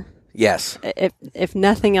learner. Yes. If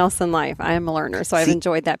nothing else in life, I am a learner. So I've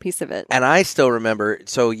enjoyed that piece of it. And I still remember,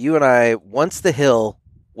 so you and I, once the Hill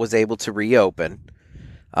was able to reopen.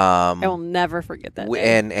 I will never forget that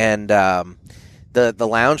day. And the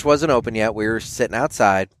lounge wasn't open yet. We were sitting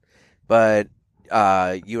outside. But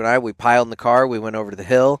you and I, we piled in the car. We went over to the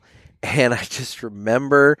Hill. And I just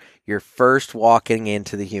remember your first walking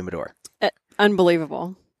into the humidor.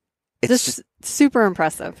 Unbelievable. It's just super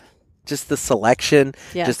impressive. Just the selection.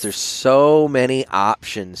 Yes. Just there's so many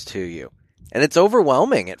options to you. And it's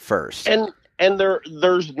overwhelming at first. And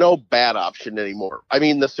there's no bad option anymore. I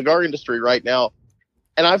mean, the cigar industry right now,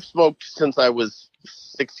 and I've smoked since I was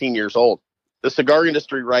 16 years old. The cigar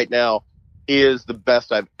industry right now is the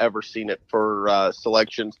best I've ever seen it for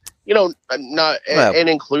selections. And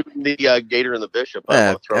including the Gator and the Bishop.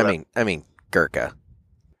 I mean, Gurkha.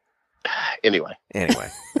 Anyway,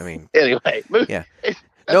 I mean, yeah.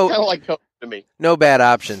 That's kind of like Coke to me. No bad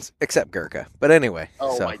options except Gurkha. But anyway.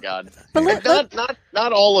 Oh my God! But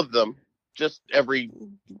not all of them. Just every,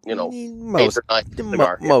 most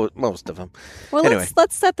of them. Well, anyway.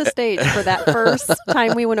 let's set the stage for that first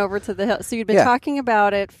time we went over to the Hill. So you'd been talking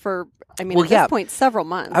about it for, at this point, several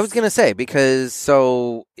months. I was going to say, because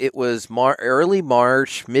it was early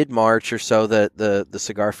March, mid-March or so that the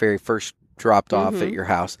Cigar Ferry first dropped off at your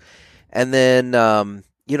house. And then,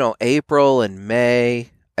 April and May,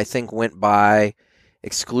 I think, went by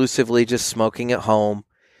exclusively just smoking at home.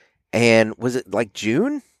 And was it like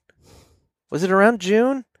June? Was it around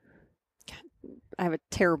June? I have a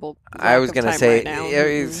terrible. I was going to say,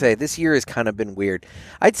 right say this year has kind of been weird.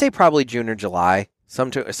 I'd say probably June or July,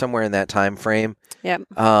 somewhere in that time frame. Yep.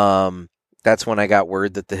 That's when I got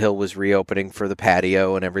word that the Hill was reopening for the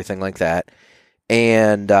patio and everything like that.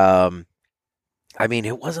 And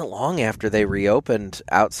it wasn't long after they reopened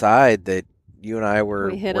outside that you and I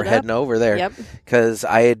were heading over there. Yep. Because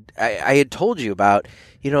I had told you about.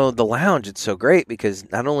 The lounge, it's so great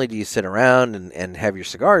because not only do you sit around and have your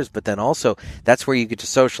cigars, but then also that's where you get to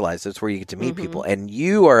socialize. That's where you get to meet people. And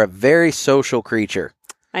you are a very social creature.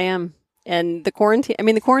 I am. And the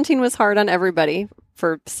quarantine was hard on everybody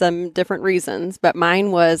for some different reasons, but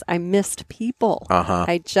mine was I missed people. Uh-huh.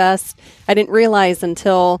 I didn't realize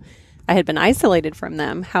until I had been isolated from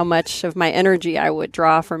them how much of my energy I would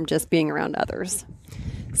draw from just being around others.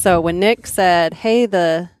 So when Nick said, hey,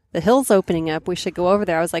 the Hill's opening up, we should go over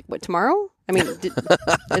there. I was like, what, tomorrow? I mean, is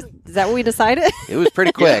that what we decided? It was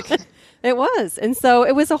pretty quick. It was. And so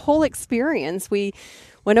it was a whole experience. We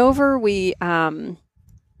went over, we went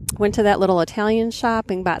to that little Italian shop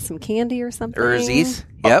and bought some candy or something. Urzi's.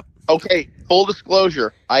 Yep. Okay, full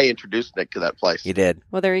disclosure, I introduced Nick to that place. You did.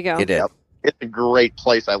 Well, there you go. You did. Yep. It's a great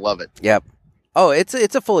place. I love it. Yep. Oh, it's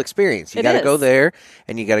a full experience. You got to go there,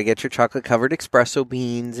 and you got to get your chocolate-covered espresso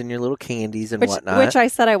beans and your little candies and whatnot. Which I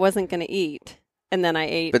said I wasn't going to eat, and then I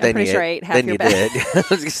ate. I'm pretty sure I ate half your bag. Then you did. I was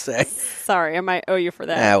going to say. Sorry, I might owe you for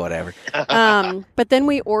that. Whatever. But then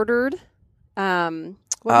we ordered, what was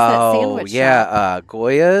that sandwich shop? Yeah,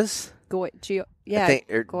 Goya's.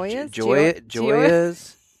 Goya's?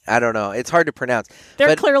 Joya's. I don't know. It's hard to pronounce.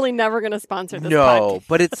 They're clearly never going to sponsor this podcast. No,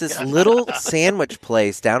 but it's this little sandwich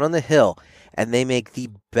place down on the hill. And they make the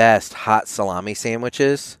best hot salami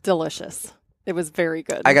sandwiches. Delicious. It was very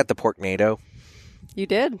good. I got the porknado. You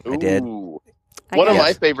did? I did. One of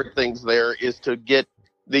my favorite things there is to get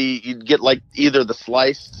like either the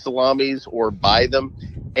sliced salamis or buy them,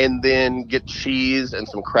 and then get cheese and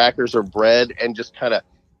some crackers or bread and just kind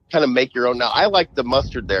of make your own. Now, I like the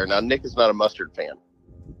mustard there. Now, Nick is not a mustard fan.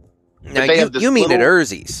 Now, you mean at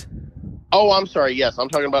Urzi's. Oh, I'm sorry. Yes, I'm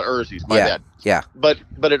talking about Urzi's. My bad. Yeah. But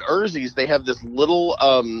at Urzi's, they have this little,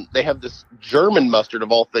 they have this German mustard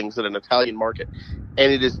of all things at an Italian market,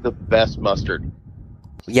 and it is the best mustard.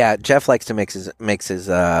 Yeah, Jeff likes to makes his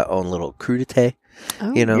own little crudité.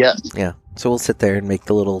 Oh. Yes. Yeah. So we'll sit there and make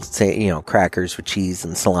the little, crackers with cheese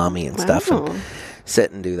and salami and stuff, and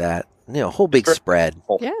sit and do that. Whole big spread.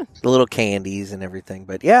 Yeah. The little candies and everything.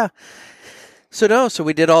 But yeah. So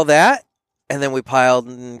we did all that. And then we piled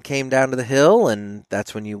and came down to the hill, and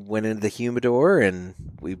that's when you went into the humidor, and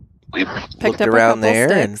we picked up around a couple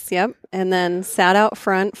there. Sticks, and then sat out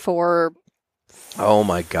front for oh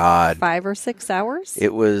my God, 5 or 6 hours.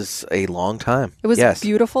 It was a long time. It was a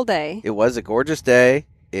beautiful day. It was a gorgeous day.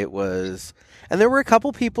 It was, and there were a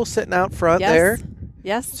couple people sitting out front there.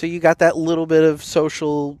 Yes. So you got that little bit of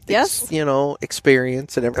social, yes.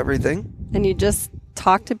 Experience and everything. And you just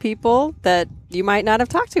talk to people that you might not have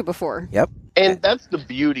talked to before. Yep. And that's the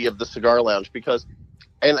beauty of the cigar lounge because,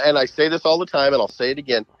 and I say this all the time and I'll say it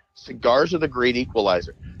again, cigars are the great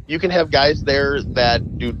equalizer. You can have guys there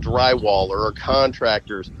that do drywall or are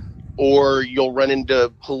contractors, or you'll run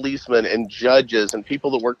into policemen and judges and people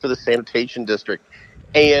that work for the sanitation district.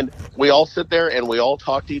 And we all sit there and we all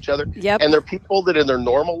talk to each other. Yep. And they're people that in their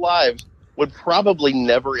normal lives would probably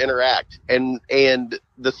never interact. And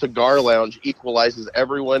the cigar lounge equalizes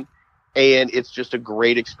everyone. And it's just a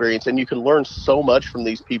great experience. And you can learn so much from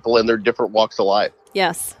these people in their different walks of life.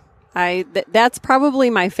 Yes. That's probably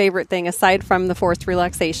my favorite thing, aside from the forced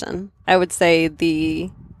relaxation. I would say the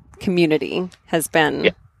community has been...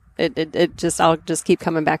 Yeah. I'll just keep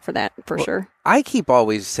coming back for that, for sure. I keep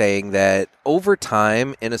always saying that over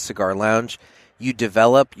time in a cigar lounge, you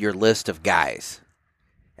develop your list of guys.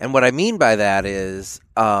 And what I mean by that is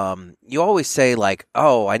you always say like,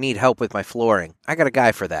 oh, I need help with my flooring. I got a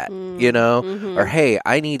guy for that, Mm-hmm. Or, hey,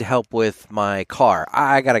 I need help with my car.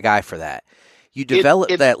 I got a guy for that. You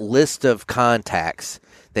develop that list of contacts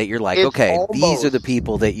that you're like, okay, these are the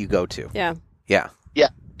people that you go to. Yeah. Yeah. Yeah.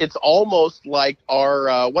 It's almost like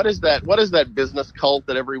our, what is that business cult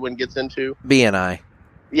that everyone gets into? BNI.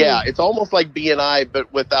 Yeah, it's almost like BNI,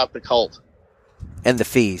 but without the cult. And the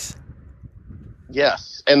fees.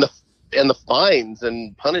 Yes, and the fines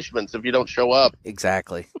and punishments if you don't show up.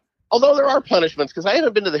 Exactly. Although there are punishments, because I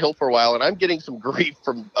haven't been to the Hill for a while, and I'm getting some grief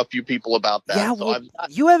from a few people about that. Yeah, well,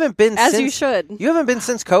 you haven't been you should. You haven't been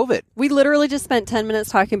since COVID. We literally just spent 10 minutes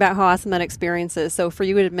talking about how awesome that experience is. So for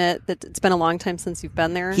you to admit that it's been a long time since you've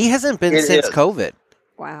been there. He hasn't been since COVID.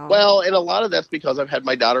 Wow. Well, and a lot of that's because I've had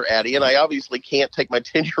my daughter Addie, and I obviously can't take my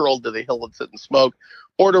 10-year-old to the Hill and sit and smoke,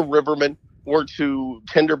 or to Riverman, or to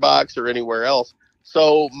Tinderbox, or anywhere else.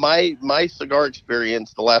 So my cigar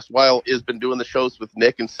experience the last while has been doing the shows with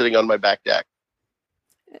Nick and sitting on my back deck.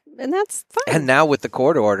 And that's fun. And now with the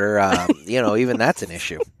court order, even that's an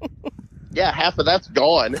issue. Yeah, half of that's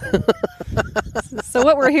gone. So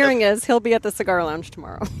what we're hearing is he'll be at the cigar lounge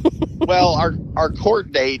tomorrow. Well, our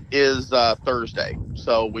court date is Thursday,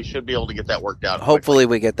 so we should be able to get that worked out. Hopefully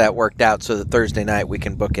we get that worked out so that Thursday night we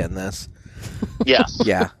can bookend this. Yes.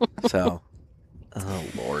 Yeah. So, oh,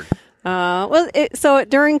 Lord. So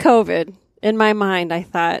during COVID, in my mind, I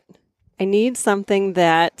thought, I need something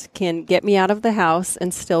that can get me out of the house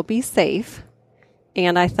and still be safe.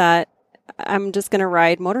 And I thought, I'm just going to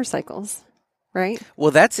ride motorcycles, right?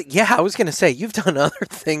 Well, I was going to say, you've done other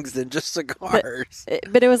things than just cigars.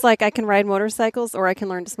 But it was like, I can ride motorcycles or I can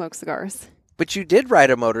learn to smoke cigars. But you did ride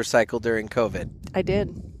a motorcycle during COVID. I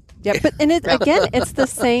did. Yeah, but again, it's the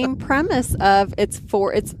same premise of it's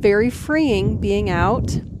very freeing being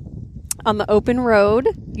out on the open road,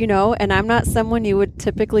 and I'm not someone you would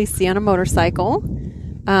typically see on a motorcycle.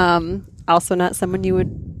 Also not someone you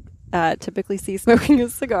would typically see smoking a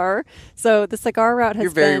cigar. So the cigar route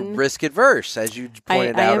has been... You're very risk adverse, as you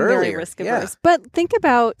pointed out earlier. I am very risk adverse. Yeah. But think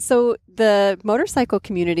about, so the motorcycle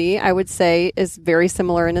community, I would say, is very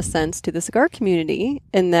similar in a sense to the cigar community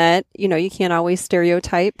in that, you can't always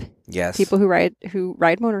stereotype people who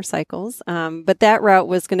ride motorcycles. But that route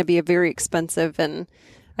was going to be a very expensive, and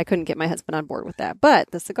I couldn't get my husband on board with that. But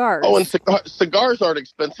the cigars... Oh, and cigars aren't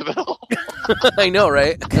expensive at all. I know,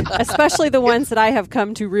 right? Especially the ones that I have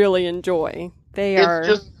come to really enjoy. It's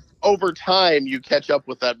just over time you catch up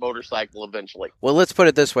with that motorcycle eventually. Well, let's put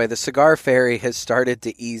it this way. The Cigar Fairy has started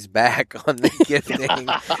to ease back on the gifting,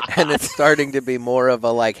 and it's starting to be more of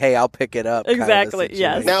a like, hey, I'll pick it up. Exactly, kind of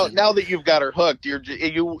yes. Now that you've got her hooked,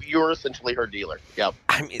 you're essentially her dealer. Yep.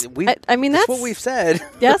 I mean, that's what we've said.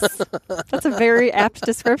 Yes. That's a very apt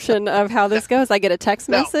description of how this goes. I get a text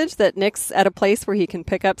message that Nick's at a place where he can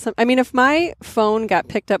pick up some. I mean, if my phone got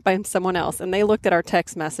picked up by someone else and they looked at our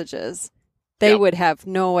text messages, they would have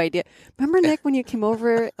no idea. Remember, Nick, when you came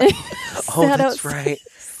over and sat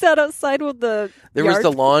outside with the There was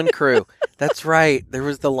the lawn crew. That's right. There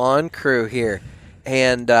was the lawn crew here.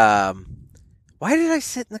 And why did I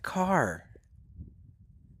sit in the car?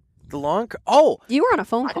 The lawn crew. Oh! You were on a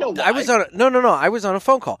phone call. I was on I was on a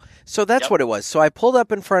phone call. So that's what it was. So I pulled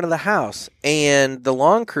up in front of the house, and the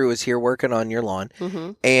lawn crew is here working on your lawn.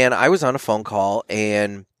 Mm-hmm. And I was on a phone call,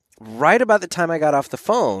 and right about the time I got off the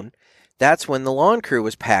phone, that's when the lawn crew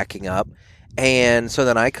was packing up. And so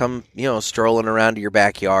then I come, strolling around to your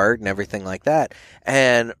backyard and everything like that.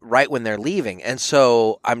 And right when they're leaving. And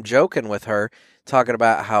so I'm joking with her talking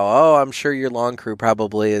about how, oh, I'm sure your lawn crew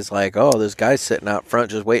probably is like, oh, this guy's sitting out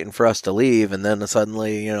front just waiting for us to leave, and then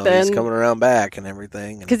suddenly, he's coming around back and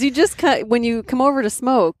everything. Because when you come over to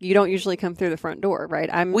smoke, you don't usually come through the front door, right?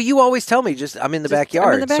 Well, you always tell me I'm in the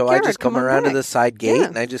backyard, so I just come around to the side gate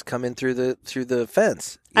and I just come in through the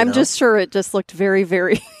fence. I'm just sure it just looked very,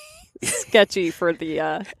 very sketchy for the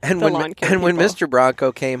lawn care And when people. Mr.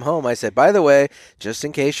 Bronco came home, I said, by the way, just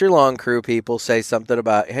in case your lawn crew people say something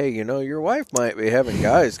about, hey, your wife might be having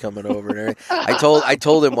guys coming over and everything. I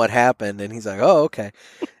told him what happened, and he's like, oh, okay.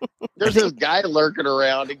 There's this guy lurking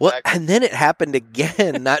around. Exactly. Well, and then it happened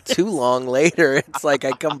again not too long later. It's like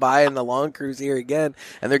I come by and the lawn crew's here again,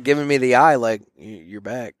 and they're giving me the eye like, you're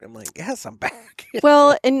back. I'm like, yes, I'm back.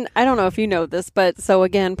 Well, and I don't know if you know this, but so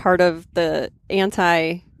again, part of the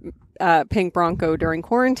Pink Bronco during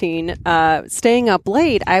quarantine, staying up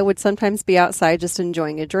late, I would sometimes be outside just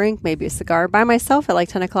enjoying a drink, maybe a cigar by myself at like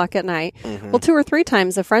 10 o'clock at night. Mm-hmm. Well, 2 or 3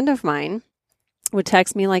 times a friend of mine would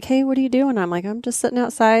text me like, hey, what are you doing? I'm like, I'm just sitting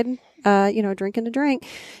outside, drinking a drink.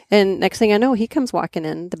 And next thing I know, he comes walking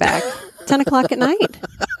in the back 10 o'clock at night.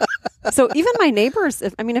 So even my neighbors,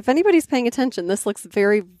 if anybody's paying attention, this looks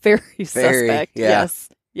very, very suspect. Yeah.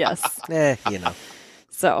 Yes. And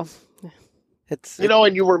So...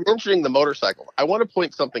 you were mentioning the motorcycle. I want to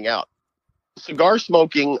point something out. Cigar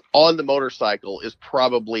smoking on the motorcycle is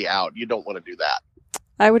probably out. You don't want to do that.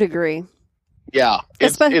 I would agree. Yeah,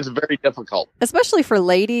 it's very difficult. Especially for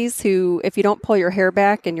ladies who, if you don't pull your hair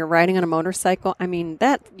back and you're riding on a motorcycle,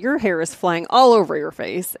 your hair is flying all over your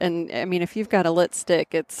face. And if you've got a lit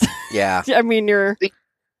stick, it's... Yeah. you're...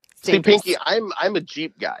 See, Pinky, I'm a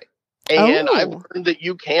Jeep guy. And I've learned that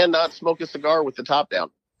you cannot smoke a cigar with the top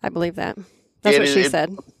down. I believe that. That's what she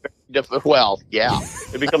said. Well, yeah.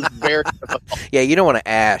 It becomes very difficult. Yeah, you don't want to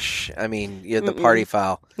ash. The party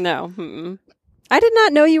foul. No. Mm-mm. I did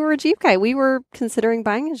not know you were a Jeep guy. We were considering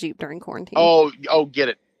buying a Jeep during quarantine. Oh, get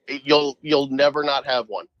it. You'll never not have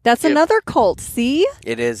one. That's another cult, see?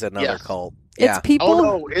 It is another cult. Yeah. It's people...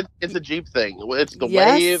 Oh, no, it's a Jeep thing. It's the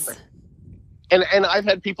wave. And I've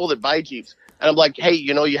had people that buy Jeeps. And I'm like, hey,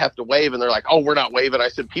 you have to wave. And they're like, oh, we're not waving. I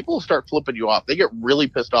said, people start flipping you off. They get really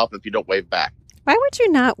pissed off if you don't wave back. Why would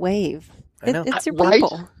you not wave? It's your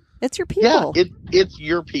people. Right? It's your people. Yeah, it's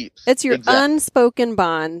your peeps. It's your unspoken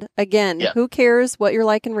bond. Again, who cares what you're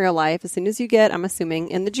like in real life? As soon as you get, I'm assuming,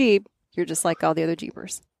 in the Jeep, you're just like all the other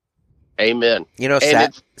Jeepers. Amen.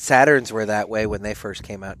 Saturns were that way when they first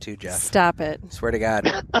came out too, Jeff. Stop it. Swear to God.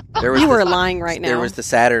 You were lying right now. There was the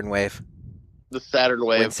Saturn wave. The Saturn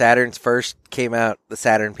wave. When Saturns first came out, the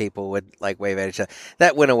Saturn people would wave at each other.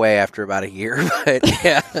 That went away after about a year, but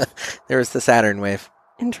yeah, there was the Saturn wave.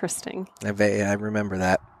 Interesting. I remember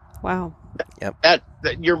that. Wow. Yep. That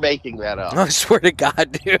you're making that up. I swear to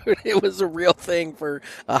God, dude, it was a real thing for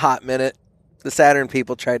a hot minute. The Saturn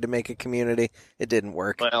people tried to make a community. It didn't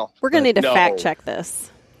work. Well, we're going to need to fact check this.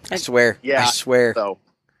 I swear. Yeah. I swear. So.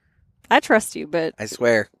 I trust you, but... I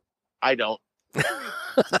swear. I don't.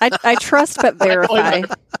 I trust but verify.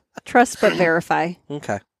 Trust but verify.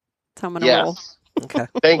 Okay. That's how I'm going to roll. Okay.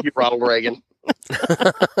 Thank you, Ronald Reagan.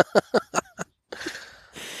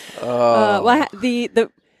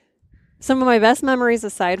 Some of my best memories,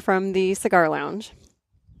 aside from the cigar lounge,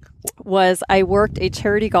 was I worked a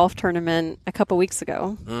charity golf tournament a couple weeks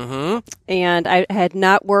ago. Mm-hmm. And I had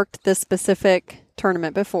not worked this specific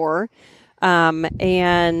tournament before.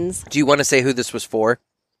 And do you want to say who this was for?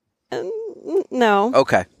 No.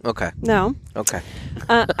 Okay. No. Okay.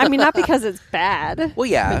 Not because it's bad. Well,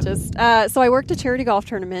 yeah. Just so I worked a charity golf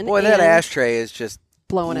tournament. Boy, that ashtray is just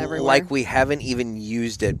blowing everywhere. Like we haven't even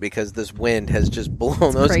used it because this wind has just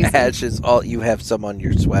blown those ashes. You have some on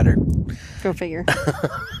your sweater. Go figure.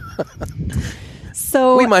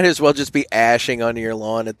 So we might as well just be ashing on your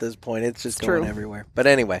lawn at this point. It's just going everywhere. But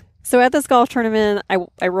anyway. So at this golf tournament,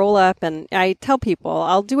 I roll up and I tell people,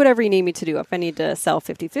 I'll do whatever you need me to do. If I need to sell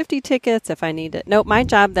 50-50 tickets, if I need to... No, my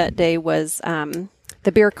job that day was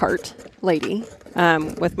the beer cart lady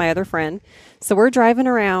with my other friend. So we're driving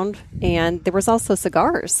around, and there was also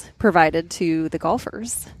cigars provided to the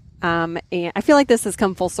golfers. And I feel like this has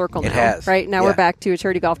come full circle now. It has. Right? Now we're back to a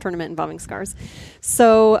charity golf tournament involving cigars.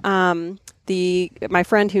 So... my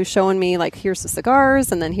friend who's showing me, like, here's the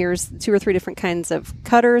cigars, and then here's 2 or 3 different kinds of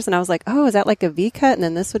cutters, and I was like, oh, is that like a V cut? And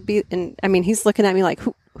then this would be, and he's looking at me like,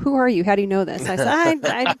 who are you? How do you know this? I said,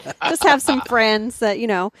 I just have some friends that,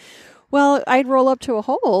 well, I'd roll up to a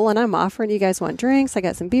hole, and I'm offering, you guys want drinks? I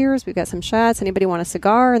got some beers, we've got some shots, anybody want a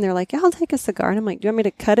cigar? And they're like, yeah, I'll take a cigar. And I'm like, do you want me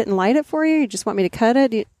to cut it and light it for you? You just want me to cut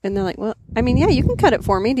it? And they're like, well, yeah, you can cut it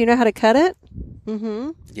for me. Do you know how to cut it? Mm-hmm.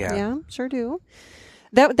 Yeah. Yeah, sure do.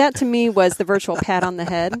 That to me was the virtual pat on the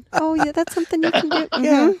head. Oh, yeah, that's something you can do. Mm-hmm.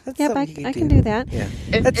 Yeah, yep, I can do that. Yeah,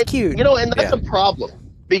 that's cute. And that's a problem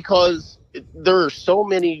because there are so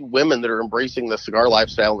many women that are embracing the cigar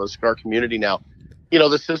lifestyle in the cigar community now.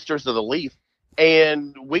 The Sisters of the Leaf.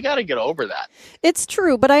 And we got to get over that. It's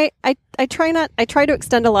true, but I try to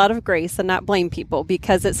extend a lot of grace and not blame people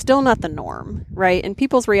because it's still not the norm, right? And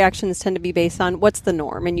people's reactions tend to be based on what's the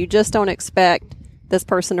norm, and you just don't expect this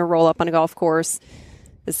person to roll up on a golf course,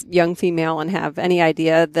 this young female, and have any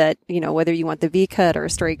idea that, whether you want the V cut or a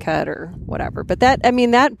straight cut or whatever. But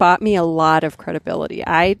that bought me a lot of credibility.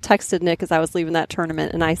 I texted Nick as I was leaving that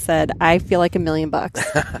tournament and I said, I feel like $1 million.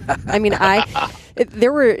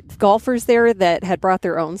 There were golfers there that had brought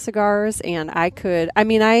their own cigars and I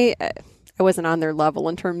wasn't on their level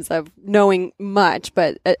in terms of knowing much,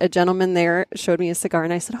 but a gentleman there showed me a cigar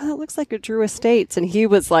and I said, oh, that looks like a Drew Estates. And he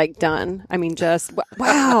was like, done. Just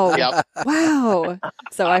wow. Yep. Wow.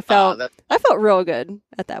 So I felt real good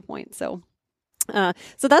at that point. So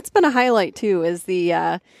that's been a highlight too, is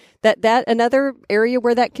the, that another area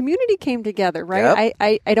where that community came together, right?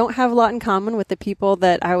 Yep. I don't have a lot in common with the people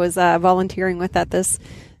that I was volunteering with at this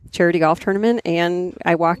charity golf tournament, and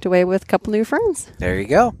I walked away with a couple new friends. There you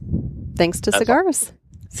go. Thanks to cigars.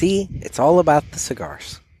 See, it's all about the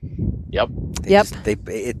cigars. Yep.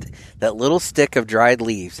 That little stick of dried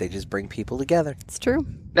leaves, they just bring people together. It's true.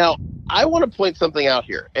 Now, I want to point something out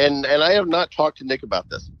here, and I have not talked to Nick about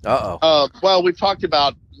this. Uh-oh. Well, we've talked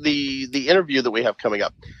about the interview that we have coming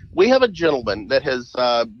up. We have a gentleman that has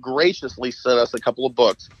graciously sent us a couple of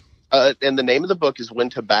books, and the name of the book is When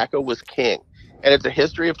Tobacco Was King, and it's a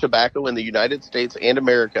history of tobacco in the United States and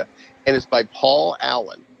America, and it's by Paul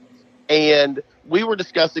Allen. And we were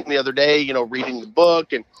discussing the other day, reading the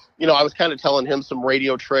book, and, I was kind of telling him some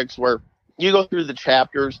radio tricks where you go through the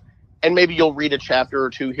chapters, and maybe you'll read a chapter or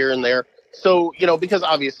two here and there. So, because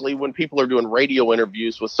obviously when people are doing radio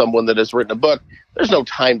interviews with someone that has written a book, there's no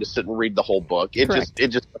time to sit and read the whole book. It just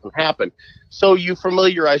doesn't happen. So you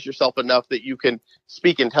familiarize yourself enough that you can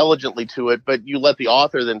speak intelligently to it, but you let the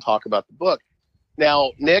author then talk about the book.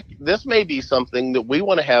 Now, Nick, this may be something that we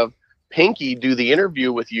want to have Pinky do the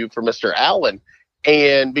interview with you for Mr. Allen.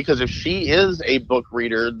 And because if she is a book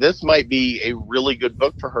reader, this might be a really good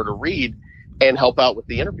book for her to read and help out with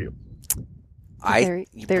the interview. There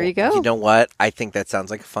you go. You know what? I think that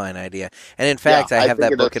sounds like a fine idea. And in fact, I have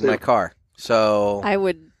that book in my car. So I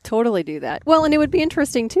would totally do that. Well, and it would be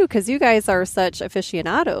interesting too, because you guys are such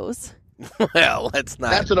aficionados. Well, let's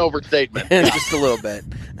not. That's an overstatement. Just a little bit.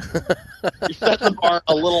 You set the bar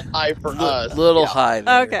a little high for us. Little high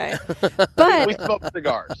there. Okay. But we smoke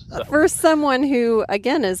cigars. So. For someone who,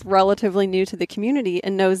 again, is relatively new to the community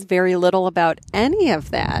and knows very little about any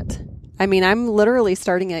of that, I'm literally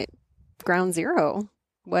starting at ground zero.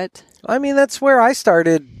 What? That's where I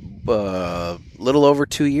started a little over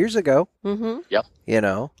 2 years ago. Mm-hmm. Yep.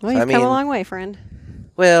 Well, you've come a long way, friend.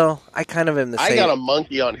 Well, I kind of am the same. I got a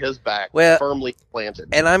monkey on his back, firmly planted.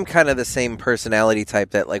 And I'm kind of the same personality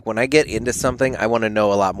type that, like, when I get into something, I want to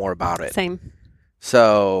know a lot more about it. Same.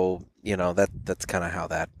 So, that's kind of how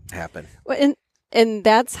that happened. Well, and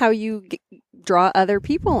that's how you draw other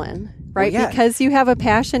people in, right? Well, yeah. Because you have a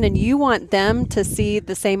passion and you want them to see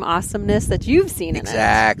the same awesomeness that you've seen in it.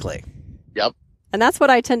 Exactly. Yep. And that's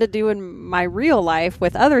what I tend to do in my real life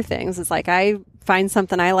with other things. It's like I find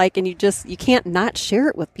something I like and you can't not share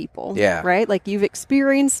it with people. Yeah. Right? Like you've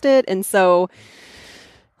experienced it. And so,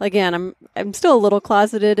 again, I'm still a little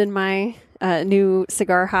closeted in my new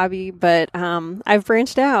cigar hobby, but I've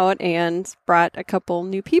branched out and brought a couple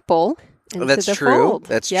new people into the fold.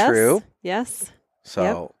 That's true. Yes.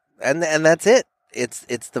 So, and that's it.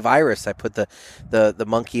 It's the virus. I put the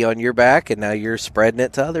monkey on your back and now you're spreading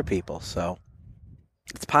it to other people. So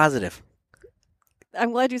it's positive.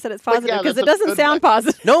 I'm glad you said it's positive because it doesn't sound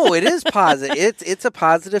positive. No, it is positive. It's a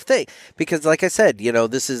positive thing because, like I said,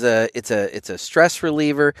 this is it's a stress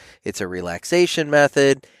reliever. It's a relaxation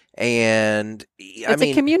method, and it's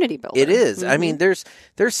a community builder. It is. Mm-hmm.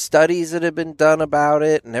 There's studies that have been done about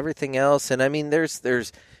it and everything else, and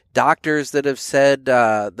there's doctors that have said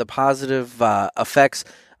the positive effects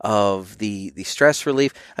of the stress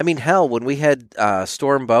relief. Hell, when we had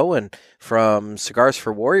Storm Bowen from Cigars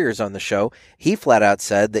for Warriors on the show, he flat out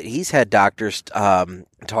said that he's had doctors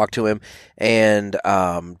talk to him and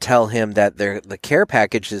tell him that the care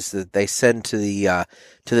packages that they send to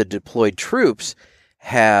the deployed troops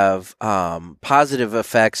have positive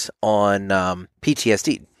effects on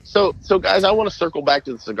PTSD. So guys, I want to circle back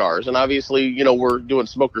to the cigars, and obviously, we're doing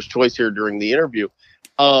Smoker's Choice here during the interview.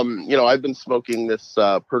 I've been smoking this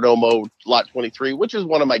Perdomo Lot 23, which is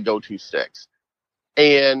one of my go-to sticks.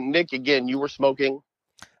 And Nick, again, you were smoking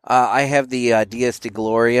I have the Diaz de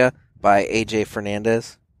Gloria by AJ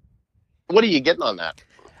Fernandez. What are you getting on that?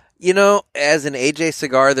 You know, as an AJ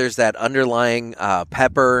cigar, there's that underlying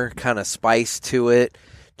pepper kind of spice to it,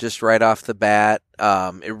 just right off the bat.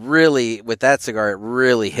 It really, with that cigar, it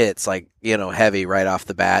really hits like, you know, heavy right off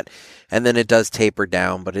the bat, and then it does taper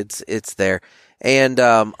down, but it's there. And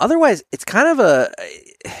otherwise, it's kind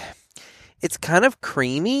of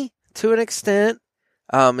creamy to an extent.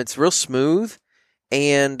 It's real smooth,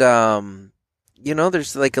 and you know,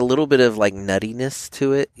 there's like a little bit of like nuttiness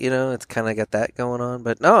to it. You know, it's kind of got that going on.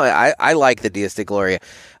 But no, I like the Diaz de Gloria.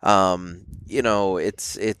 You know,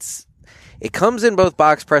 it comes in both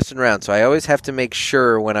box pressed and round, so I always have to make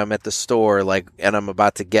sure when I'm at the store, like, and I'm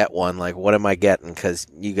about to get one, like, what am I getting? Because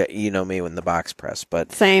you know me with the box press,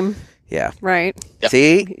 but same. Yeah. Right. Yep.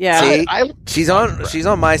 See? Yeah. See? She's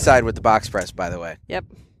on my side with the box press, by the way. Yep.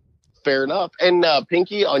 Fair enough. And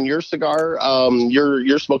Pinky, on your cigar,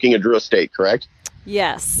 you're smoking a Drew Estate, correct?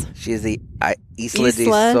 Yes. She is the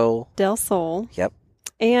Isla del Sol. Yep.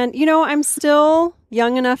 And, you know, I'm still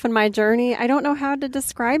young enough in my journey. I don't know how to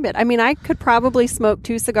describe it. I mean, I could probably smoke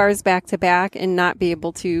 2 cigars back to back and not be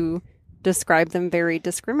able to describe them very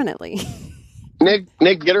discriminately. Nick,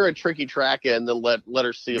 get her a tricky track and then let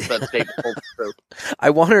her see if that statement holds true. I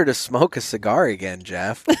want her to smoke a cigar again,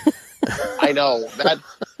 Jeff. I know.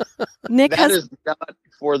 Nick is not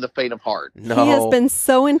for the faint of heart. No. He has been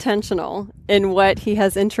so intentional in what he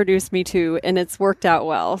has introduced me to, and it's worked out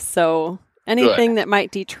well. So anything that might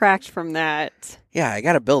detract from that. Yeah, I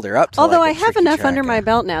got to build her up. Although I have enough under my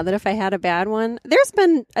belt now that if I had a bad one,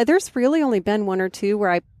 there's really only been 1 or 2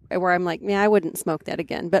 where I'm like, yeah, I wouldn't smoke that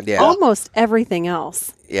again. But almost everything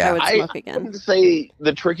else, I would smoke again. I wouldn't say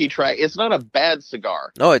the tricky track. It's not a bad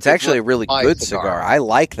cigar. No, it's actually a really good cigar. I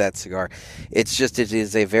like that cigar. It's just, it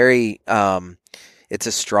is a very, it's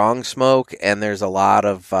a strong smoke, and there's a lot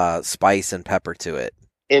of spice and pepper to it.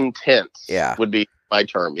 Intense would be my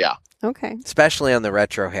term, yeah. Okay. Especially on the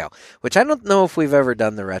Retro Hail, which I don't know if we've ever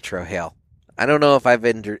done the Retro Hail. I don't know if I've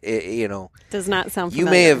been, Does not sound familiar. You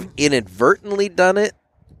may have inadvertently done it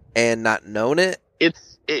and not known it.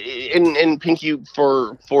 It's in Pinky,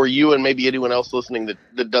 for you and maybe anyone else listening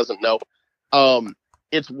that doesn't know.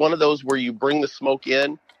 It's one of those where you bring the smoke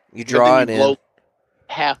in, you draw it blow in,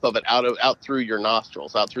 half of it out through your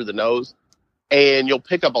nostrils, out through the nose, and you'll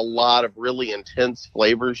pick up a lot of really intense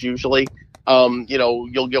flavors. Usually,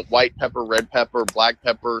 you'll get white pepper, red pepper, black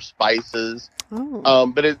pepper, spices. Oh.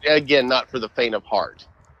 But again, not for the faint of heart.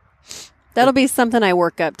 That'll be something I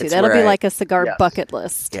work up to. That'll be like a cigar bucket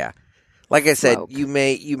list. Yeah. Like I said, you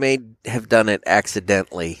may have done it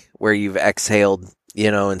accidentally where you've exhaled,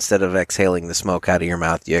 instead of exhaling the smoke out of your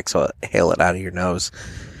mouth, you exhale it out of your nose.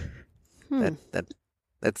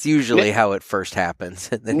 That's usually how it first happens.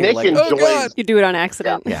 And then Nick you're like, oh God! You do it on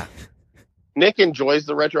accident. Yeah. Nick enjoys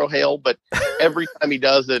the Retro Hail, but every time he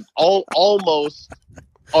does it, almost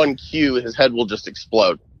on cue, his head will just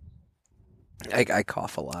explode. I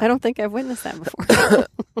cough a lot. I don't think I've witnessed that before.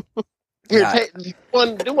 Here,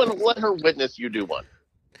 do one. Let her witness you do one.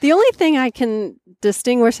 The only thing I can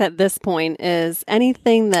distinguish at this point is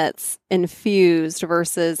anything that's infused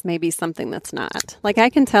versus maybe something that's not. Like I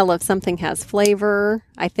can tell if something has flavor,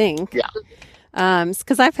 I think. Yeah.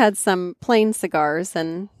 Because I've had some plain cigars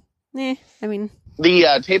and, I mean. The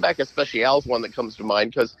Tabak Especial is one that comes to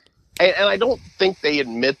mind because, and I don't think they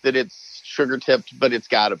admit that it's sugar tipped, but it's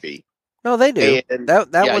got to be. No, they do. That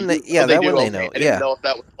one, that one they know. I didn't know if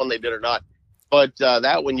that was one they did or not. But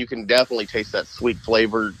that one, you can definitely taste that sweet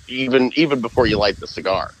flavor even before you light the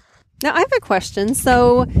cigar. Now, I have a question.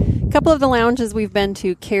 So, a couple of the lounges we've been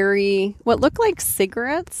to carry what look like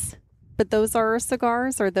cigarettes, but those are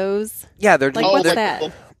cigars? Are those? Yeah, they're like, what's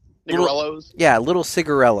that? Cigarellos? Yeah, little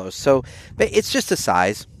cigarellos. So, it's just a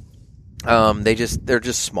size. They're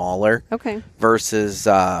just smaller. Okay. Versus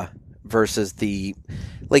the,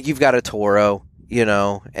 like you've got a Toro,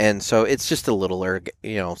 and so it's just a littler,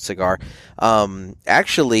 cigar.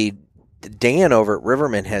 Actually, Dan over at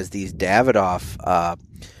Riverman has these Davidoff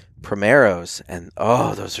Primeros, and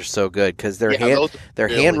those are so good because they're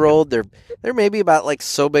hand rolled. They're maybe about like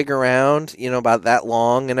so big around, about that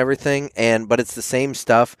long and everything, but it's the same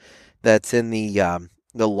stuff that's in the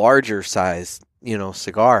larger size,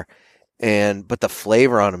 cigar. But the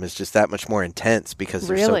flavor on them is just that much more intense because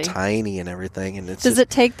they're so tiny and everything. And does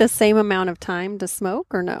it take the same amount of time to smoke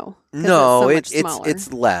or no? No,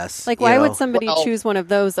 it's less. Like why would somebody choose one of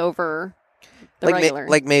those over the regular?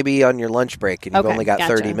 Like maybe on your lunch break and you've only got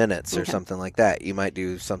 30 minutes or something like that. You might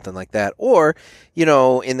do something like that. Or,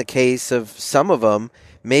 in the case of some of them,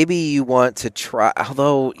 maybe you want to try,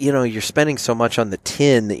 although, you're spending so much on the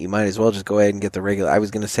tin that you might as well just go ahead and get the regular. I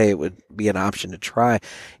was going to say it would be an option to try.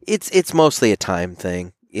 It's mostly a time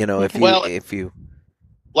thing, if you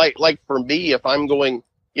like for me, if I'm going,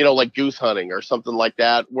 like goose hunting or something like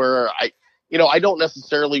that, where I don't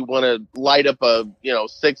necessarily want to light up a, $6,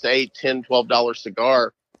 $8, $10, $12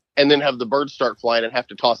 cigar and then have the birds start flying and have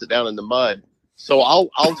to toss it down in the mud. So I'll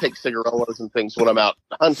take cigarillos and things when I'm out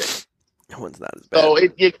hunting. That one's not as bad. So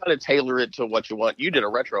you kind of tailor it to what you want. You did a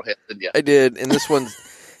retro hit, didn't you? I did, and this one's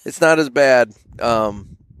it's not as bad.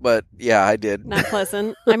 But yeah, I did. Not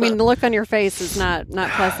pleasant. I mean, the look on your face is not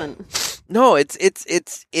pleasant. No,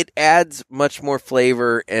 it adds much more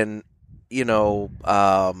flavor, and you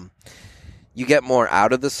get more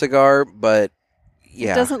out of the cigar. But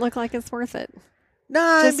yeah, it doesn't look like it's worth it.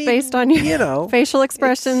 No, just based on your facial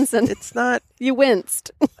expressions, and it's not. You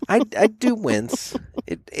winced. I do wince.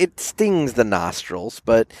 It stings the nostrils,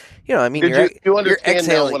 but you understand you're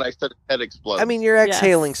exhaling, now when I said head explodes. I mean, you're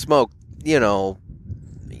exhaling smoke.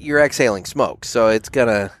 You're exhaling smoke, so it's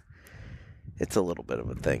a little bit of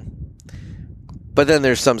a thing. But then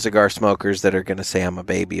there's some cigar smokers that are gonna say I'm a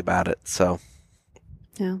baby about it. So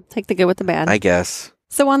yeah, take the good with the bad, I guess.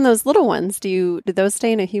 So on those little ones, do those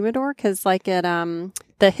stay in a humidor? Because like at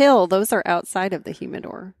the Hill, those are outside of the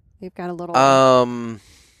humidor. They've got a little.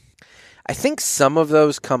 I think some of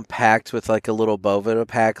those come packed with like a little Boveda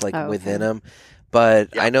pack, within them.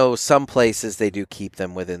 But I know some places they do keep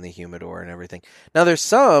them within the humidor and everything. Now there's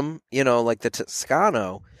some, like the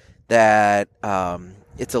Toscano, that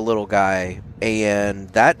it's a little guy, and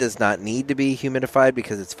that does not need to be humidified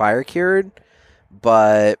because it's fire cured,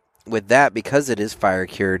 but with that, because it is fire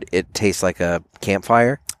cured, it tastes like a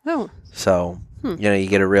campfire. Oh. So, you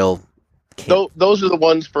get a real... Those are the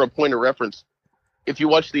ones, for a point of reference. If you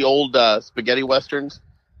watch the old spaghetti westerns,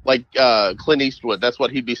 like Clint Eastwood, that's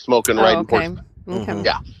what he'd be smoking riding horseback. Okay. Mm-hmm.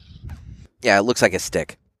 Yeah. Yeah, it looks like a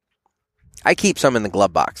stick. I keep some in the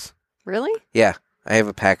glove box. Really? Yeah, I have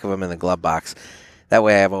a pack of them in the glove box. That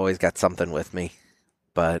way I've always got something with me.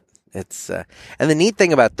 But... it's and the neat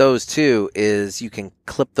thing about those too is you can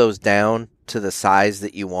clip those down to the size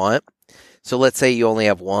that you want. So let's say you only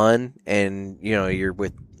have one, and you're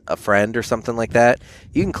with a friend or something like that.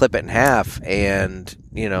 You can clip it in half, and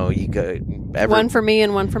you go one for me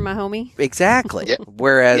and one for my homie. Exactly. Yeah.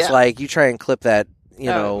 Whereas like you try and clip that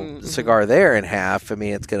cigar there in half. I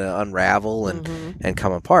mean, it's going to unravel and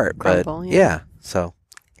come apart. Crumple, but yeah, so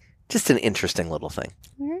just an interesting little thing.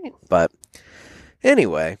 All right. But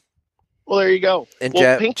anyway. Well, there you go. And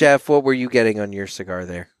Jeff, what were you getting on your cigar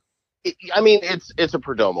there? It's a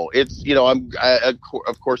Perdomo. It's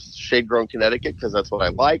of course it's shade grown Connecticut because that's what I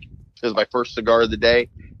like. It's my first cigar of the day,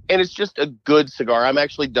 and it's just a good cigar. I'm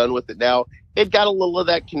actually done with it now. It got a little of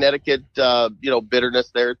that Connecticut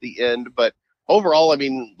bitterness there at the end, but overall, I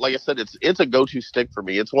mean, like I said, it's a go-to stick for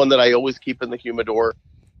me. It's one that I always keep in the humidor,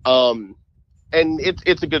 and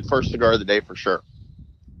it's a good first cigar of the day for sure.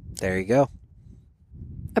 There you go.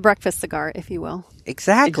 A breakfast cigar, if you will.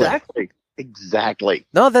 Exactly.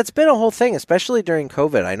 No, that's been a whole thing, especially during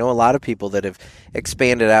COVID. I know a lot of people that have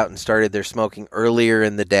expanded out and started their smoking earlier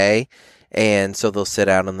in the day, and so they'll sit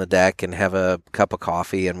out on the deck and have a cup of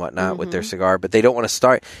coffee and whatnot with their cigar, but they don't want to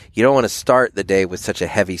start. You don't want to start the day with such a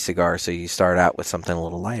heavy cigar, so you start out with something a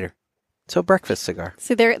little lighter. So breakfast cigar.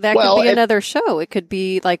 See, that could be another show. It could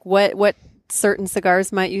be like what certain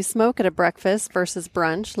cigars might you smoke at a breakfast versus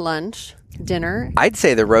brunch, lunch, dinner? I'd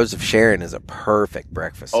say the Rose of Sharon is a perfect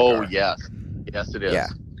breakfast cigar. Oh, yes. Yes, it is. Yeah.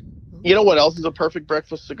 You know what else is a perfect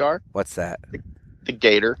breakfast cigar? What's that? The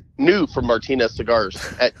Gator. New from Martinez Cigars.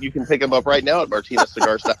 You can pick them up right now at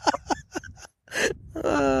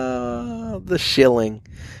martinezcigars.com. The shilling.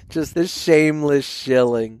 Just the shameless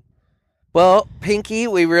shilling. Well, Pinky,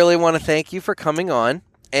 we really want to thank you for coming on.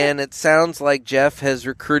 And it sounds like Jeff has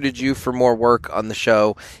recruited you for more work on the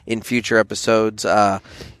show in future episodes.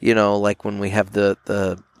 Like when we have the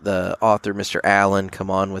author, Mr. Allen, come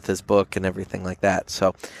on with his book and everything like that.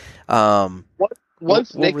 So,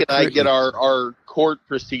 once Nick and I get our court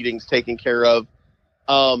proceedings taken care of,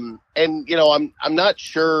 I'm not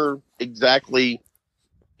sure exactly,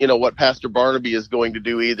 what Pastor Barnaby is going to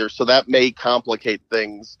do either. So that may complicate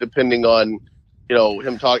things depending on.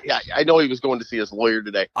 Him talking. Yeah, I know he was going to see his lawyer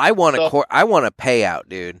today. I want a payout,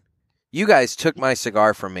 dude. You guys took my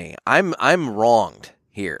cigar from me. I'm wronged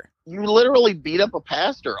here. You literally beat up a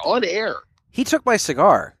pastor on air. He took my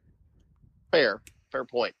cigar. Fair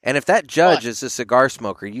point. And if that judge is a cigar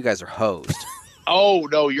smoker, you guys are hosed. Oh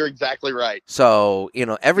no, you're exactly right. So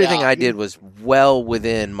everything I did was well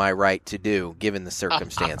within my right to do, given the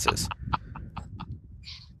circumstances.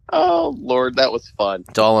 Oh, Lord, that was fun.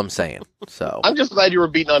 That's all I'm saying. So I'm just glad you were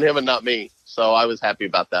beating on him and not me. So I was happy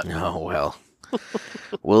about that. Oh, well.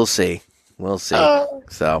 We'll see. We'll see.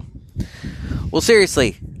 So, well,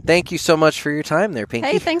 seriously, thank you so much for your time there, Pinky.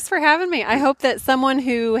 Hey, thanks for having me. I hope that someone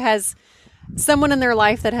in their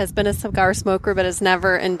life that has been a cigar smoker but has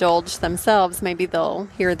never indulged themselves, maybe they'll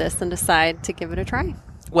hear this and decide to give it a try.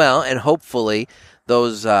 Well, and hopefully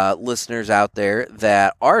those listeners out there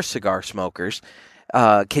that are cigar smokers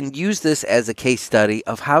can use this as a case study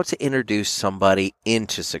of how to introduce somebody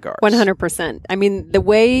into cigars. 100%. I mean, the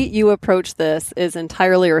way you approach this is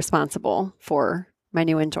entirely responsible for my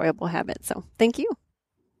new enjoyable habit. So thank you.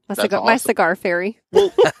 My cigar fairy.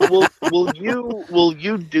 Will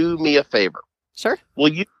you do me a favor? Sure.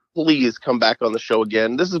 Will you please come back on the show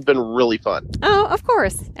again? This has been really fun. Oh, of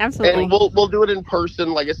course. Absolutely. And we'll do it in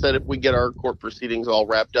person, like I said, if we get our court proceedings all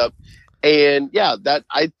wrapped up. And yeah, that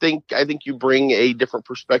I think you bring a different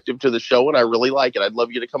perspective to the show, and I really like it. I'd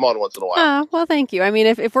love you to come on once in a while. Oh, well, thank you. I mean,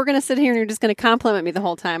 if we're going to sit here and you're just going to compliment me the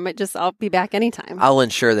whole time, I'll be back anytime. I'll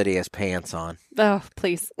ensure that he has pants on. Oh,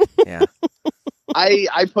 please. Yeah.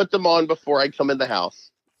 I put them on before I come in the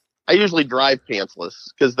house. I usually drive pantsless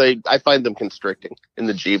because I find them constricting in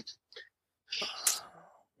the Jeep.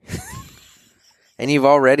 And you've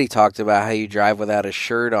already talked about how you drive without a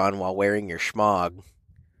shirt on while wearing your schmog.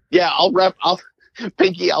 Yeah,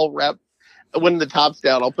 Pinky, I'll wrap when the top's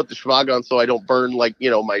down. I'll put the schmog on so I don't burn my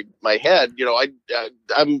head. I've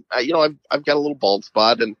got a little bald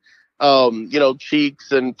spot and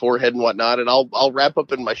cheeks and forehead and whatnot, and I'll wrap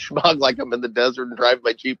up in my schmog like I'm in the desert and drive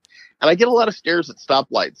my Jeep. And I get a lot of stares at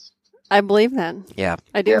stoplights. I believe that. Yeah,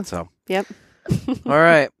 I do. Yeah, so yep. All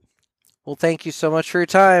right. Well, thank you so much for your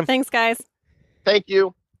time. Thanks, guys. Thank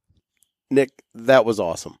you, Nick. That was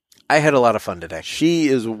awesome. I had a lot of fun today. She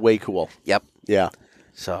is way cool. Yep. Yeah.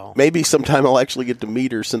 So maybe sometime I'll actually get to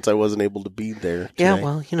meet her since I wasn't able to be there today. Yeah,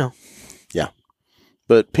 well, Yeah.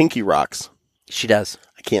 But Pinky rocks. She does.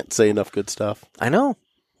 I can't say enough good stuff. I know.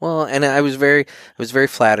 Well, and I was very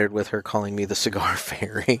flattered with her calling me the cigar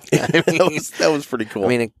fairy. I mean, that was pretty cool. I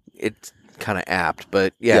mean, it's kind of apt,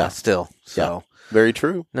 but yeah, still. So very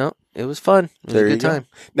true. No, it was fun. It was a good time.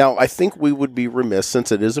 Now, I think we would be remiss,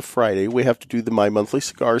 since it is a Friday, we have to do the My Monthly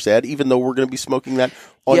Cigars ad, even though we're going to be smoking that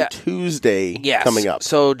on Tuesday coming up.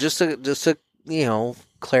 So just to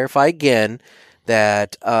clarify again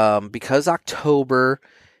that because October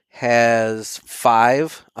has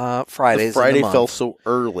 5 Fridays. Friday in the month, fell so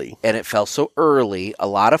early. And it fell so early, a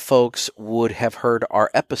lot of folks would have heard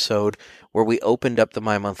our episode where we opened up the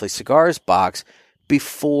My Monthly Cigars box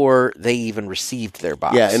before they even received their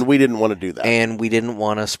box. Yeah, and we didn't want to do that. And we didn't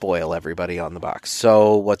want to spoil everybody on the box.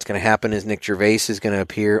 So what's going to happen is Nick Gervais is going to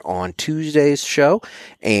appear on Tuesday's show,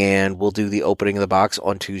 and we'll do the opening of the box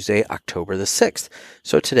on Tuesday, October the 6th.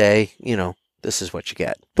 So today, this is what you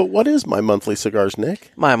get. But what is My Monthly Cigars,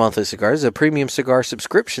 Nick? My Monthly Cigars is a premium cigar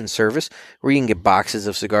subscription service where you can get boxes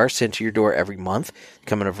of cigars sent to your door every month. They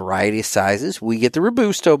come in a variety of sizes. We get the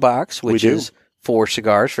Robusto box, which is 4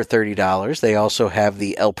 cigars for $30. They also have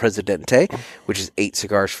the El Presidente, which is 8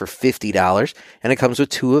 cigars for $50. And it comes with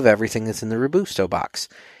 2 of everything that's in the Robusto box.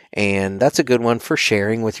 And that's a good one for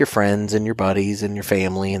sharing with your friends and your buddies and your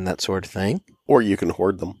family and that sort of thing. Or you can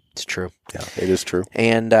hoard them. It's true. Yeah, it is true.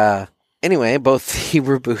 And anyway, both the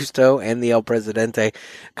Robusto and the El Presidente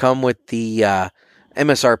come with the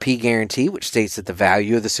MSRP guarantee, which states that the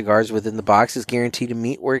value of the cigars within the box is guaranteed to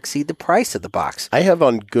meet or exceed the price of the box. I have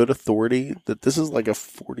on good authority that this is like a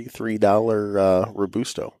 $43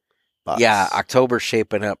 Robusto box. Yeah, October's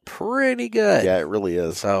shaping up pretty good. Yeah, it really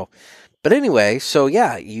is. So, but anyway, so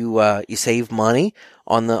yeah, you save money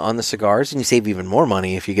on the cigars, and you save even more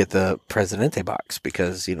money if you get the Presidente box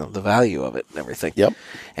because the value of it and everything. Yep.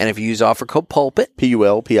 And if you use offer code PULPIT,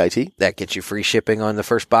 PULPIT, that gets you free shipping on the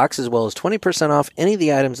first box as well as 20% off any of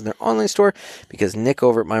the items in their online store. Because Nick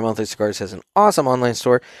over at My Monthly Cigars has an awesome online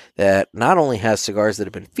store that not only has cigars that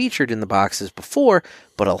have been featured in the boxes before,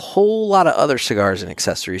 but a whole lot of other cigars and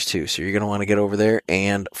accessories too. So you're going to want to get over there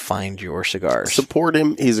and find your cigars. Support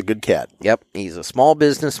him. He's a good cat. Yep. He's a small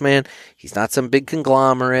businessman. He's not some big conglomerate.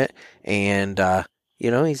 And,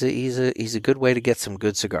 he's a good way to get some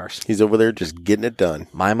good cigars. He's over there just getting it done.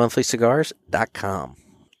 MyMonthlyCigars.com.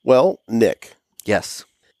 Well, Nick. Yes.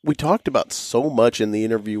 We talked about so much in the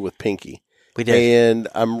interview with Pinky. We did. And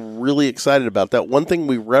I'm really excited about that. One thing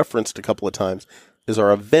we referenced a couple of times is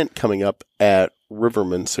our event coming up at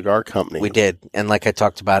Riverman Cigar Company. We did. And like I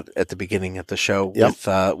talked about at the beginning of the show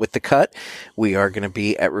with the cut, we are going to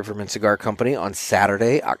be at Riverman Cigar Company on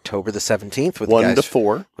Saturday, October the 17th with 1 to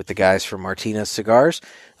 4. With the guys from Martinez Cigars.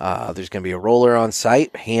 There's going to be a roller on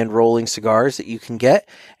site, hand rolling cigars that you can get.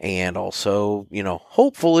 And also,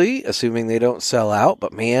 hopefully, assuming they don't sell out,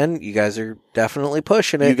 but man, you guys are definitely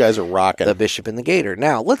pushing it. You guys are rocking. The Bishop and the Gator.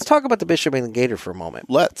 Now, let's talk about the Bishop and the Gator for a moment.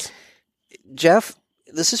 Let's. Jeff,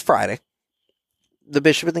 this is Friday. The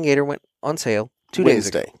Bishop and the Gator went on sale 2 days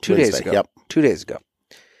ago. 2 days ago. Yep. 2 days ago.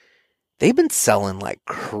 They've been selling like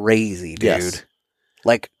crazy, dude. Yes.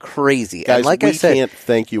 Like crazy. Guys, and like we I said, can't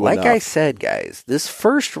thank you like enough. I said, guys, this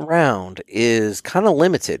first round is kind of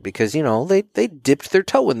limited because, they dipped their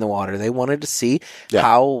toe in the water. They wanted to see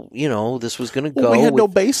how, this was going to go. We had no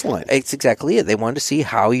baseline. It's exactly it. They wanted to see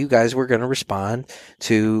how you guys were going to respond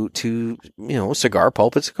to cigar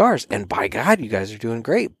pulpit cigars. And by God, you guys are doing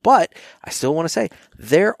great. But I still want to say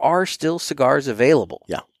there are still cigars available.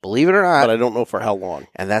 Yeah. Believe it or not. But I don't know for how long.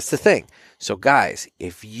 And that's the thing. So, guys,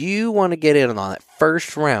 if you want to get in on that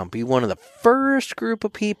first round, be one of the first group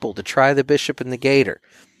of people to try the Bishop and the Gator.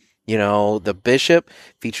 The Bishop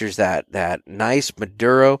features that nice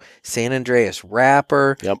Maduro San Andreas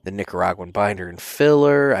wrapper, the Nicaraguan binder and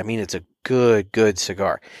filler. I mean, it's a good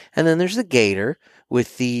cigar. And then there's the Gator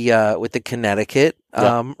with the Connecticut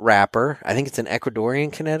wrapper. I think it's an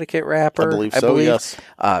Ecuadorian Connecticut wrapper. I believe so, yes.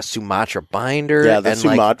 Sumatra binder. Yeah, the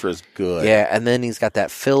Sumatra's good. Yeah, and then he's got that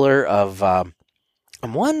filler of,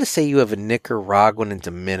 I'm wanting to say you have a Nicaraguan and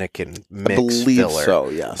Dominican mix I believe filler. So,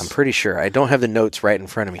 yes. I'm pretty sure. I don't have the notes right in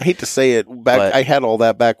front of me. I hate to say it. I had all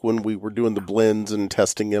that back when we were doing the blends and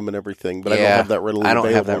testing them and everything, but I don't have that readily available. I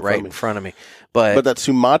don't have that right in front of me. But that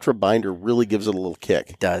Sumatra binder really gives it a little kick.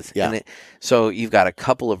 It does. Yeah. So you've got a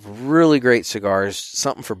couple of really great cigars,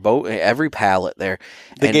 something for every palate there.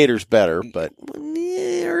 The Gator's better, but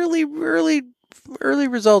early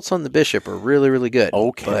results on the Bishop are really, really good.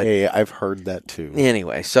 Okay, I've heard that too.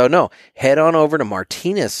 Anyway, so head on over to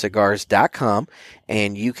martinezcigars.com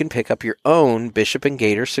and you can pick up your own Bishop and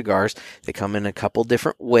Gator cigars. They come in a couple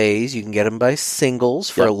different ways. You can get them by singles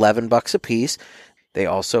for $11 a piece. They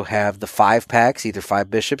also have the 5-packs, either 5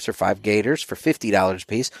 Bishops or 5 Gators for $50 a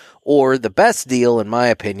piece. Or the best deal, in my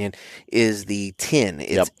opinion, is the tin.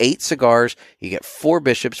 It's 8 cigars. You get 4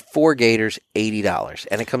 Bishops, 4 Gators, $80.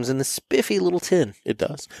 And it comes in the spiffy little tin. It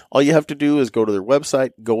does. All you have to do is go to their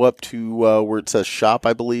website, go up to where it says shop,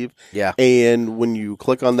 I believe. Yeah. And when you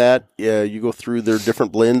click on that, you go through their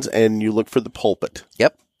different blends and you look for the pulpit.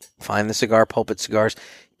 Yep. Find the cigar pulpit cigars.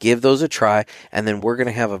 Give those a try, and then we're going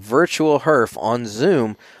to have a virtual HERF on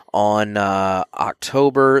Zoom on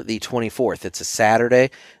October the 24th. It's a Saturday.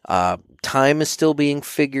 Time is still being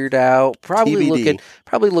figured out. Probably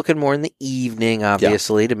looking more in the evening,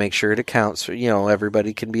 obviously, to make sure it accounts for,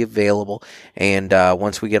 everybody can be available. And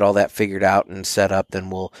once we get all that figured out and set up, then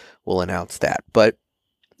we'll announce that. But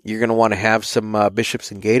you're going to want to have some Bishops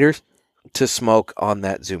and Gators to smoke on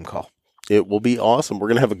that Zoom call. It will be awesome. We're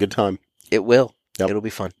going to have a good time. It will. Yep. It'll be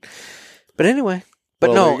fun. But anyway,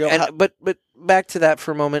 but back to that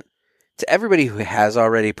for a moment. To everybody who has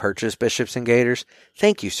already purchased Bishops and Gators,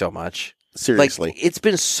 thank you so much. Seriously. It's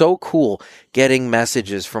been so cool getting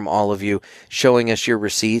messages from all of you showing us your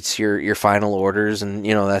receipts, your final orders, and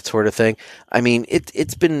that sort of thing. I mean,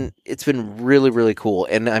 it's been really, really cool.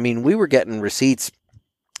 And I mean, we were getting receipts,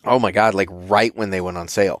 oh my God, like right when they went on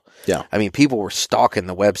sale. Yeah. I mean, people were stalking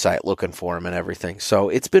the website looking for them and everything. So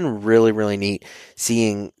it's been really, really neat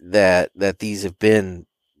seeing that these have been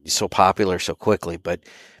so popular so quickly. But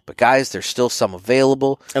guys, there's still some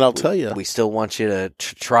available. And I'll tell you, we still want you to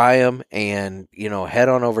try them and, head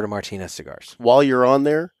on over to Martinez Cigars. While you're on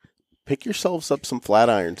there, pick yourselves up some flat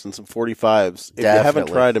irons and some 45s. If you haven't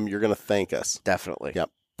tried them, you're going to thank us. Definitely. Yep.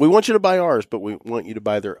 We want you to buy ours, but we want you to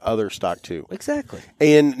buy their other stock too. Exactly.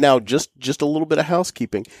 And now, just a little bit of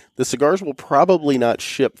housekeeping. The cigars will probably not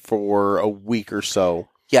ship for a week or so.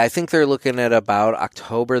 Yeah, I think they're looking at about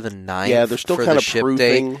October the 9th. Yeah, they're still kind of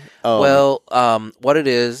proofing. What it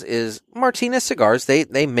is Martinez Cigars,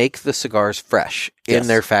 they make the cigars fresh in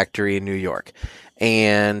their factory in New York.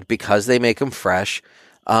 And because they make them fresh,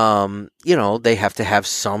 they have to have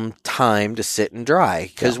some time to sit and dry.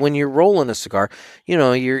 Because when you're rolling a cigar,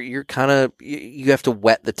 you're kind of, you have to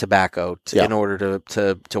wet the tobacco in order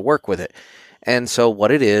to work with it. And so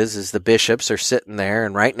what it is the Bishops are sitting there,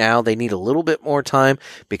 and right now they need a little bit more time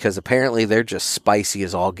because apparently they're just spicy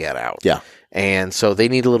as all get out. Yeah. And so they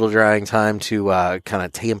need a little drying time to kind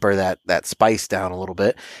of tamper that spice down a little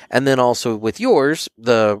bit. And then also with yours,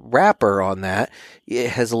 the wrapper on that, it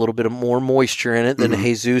has a little bit of more moisture in it than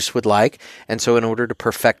Jesus would like. And so in order to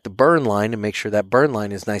perfect the burn line and make sure that burn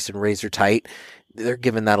line is nice and razor tight, they're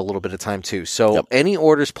giving that a little bit of time too. So any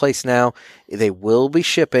orders placed now, they will be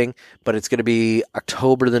shipping, but it's going to be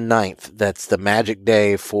October the 9th. That's the magic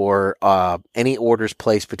day for any orders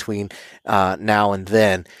placed between now and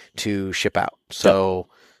then to ship out. So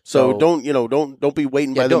don't be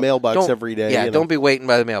waiting by the mailbox every day. Yeah, don't be waiting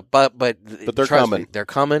by the mail. But they're coming. They're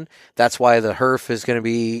coming. That's why the HERF is going to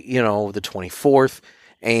be, the 24th.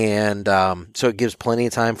 And so it gives plenty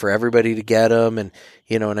of time for everybody to get them and,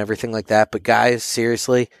 and everything like that. But guys,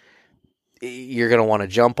 seriously, you're going to want to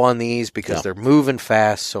jump on these because they're moving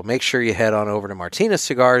fast. So make sure you head on over to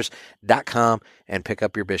martinezcigars.com and pick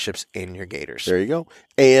up your Bishops and your Gators. There you go.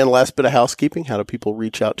 And last bit of housekeeping, how do people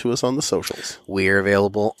reach out to us on the socials? We are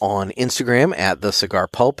available on Instagram at The Cigar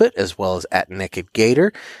Pulpit as well as at Naked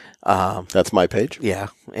Gator. That's my page. Yeah,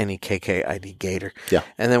 NEKKID Gator. Yeah.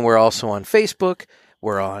 And then we're also on Facebook.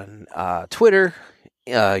 We're on Twitter,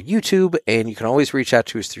 YouTube, and you can always reach out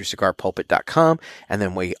to us through cigarpulpit.com. And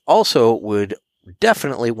then we also would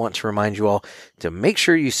definitely want to remind you all to make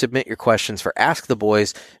sure you submit your questions for Ask the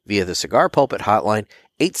Boys via the Cigar Pulpit hotline,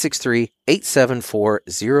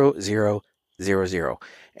 863-874-0000.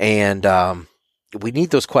 And we need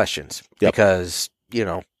those questions because,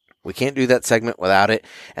 we can't do that segment without it.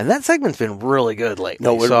 And that segment's been really good lately.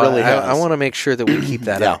 No, it really has. I want to make sure that we keep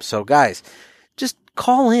that up. So, guys, just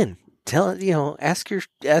call in. Ask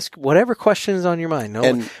whatever question is on your mind.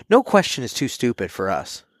 No question is too stupid for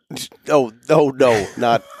us. Oh, no,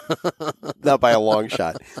 not by a long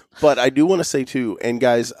shot. But I do want to say too, and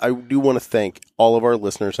guys, I do want to thank all of our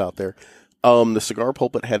listeners out there. The Cigar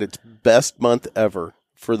Pulpit had its best month ever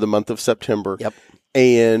for the month of September. Yep.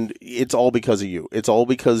 And it's all because of you. It's all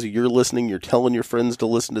because you're listening. You're telling your friends to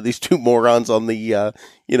listen to these two morons on the,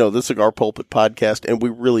 the Cigar Pulpit podcast, and we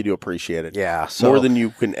really do appreciate it. Yeah, so more than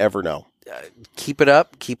you can ever know. Keep it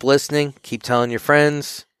up. Keep listening. Keep telling your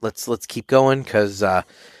friends. Let's keep going because, there's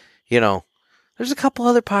a couple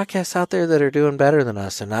other podcasts out there that are doing better than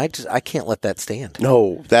us, and I can't let that stand.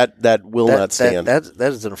 No, that will not stand. That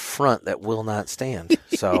is an affront that will not stand.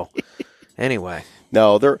 So, anyway.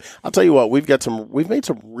 No, I'll tell you what, we've made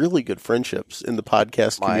some really good friendships in the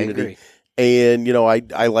podcast community. I agree. And,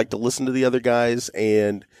 I like to listen to the other guys.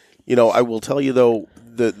 And, I will tell you though,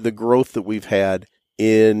 the growth that we've had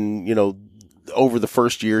in, over the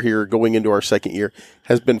first year here, going into our second year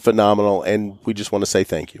has been phenomenal. And we just want to say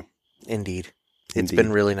thank you. Indeed. It's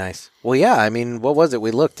been really nice. Well, yeah, I mean, what was it?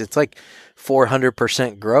 We looked, it's like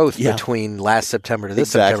 400% growth between last September to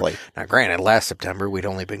this September. Now, granted, last September, we'd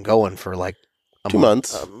only been going for like 2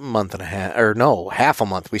 months. A month and a half, or no, half a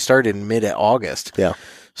month. We started in mid-August. Yeah.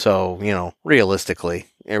 So, realistically,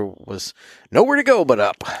 there was nowhere to go but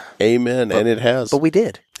up. Amen. And it has. But we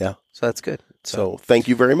did. Yeah. So that's good. So thank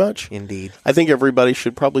you very much. Indeed. I think everybody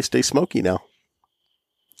should probably stay smoky now.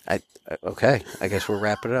 Okay. I guess we're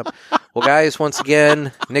wrapping it up. Well, guys, once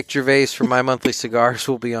again, Nick Gervais from My Monthly Cigars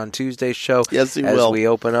will be on Tuesday's show. Yes, he will. As we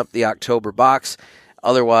open up the October box.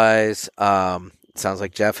 Otherwise, it sounds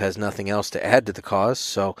like Jeff has nothing else to add to the cause.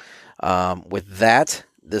 So with that,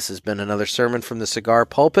 this has been another sermon from the Cigar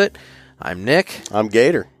Pulpit. I'm Nick. I'm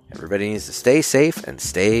Gator. Everybody needs to stay safe and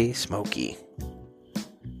stay smoky.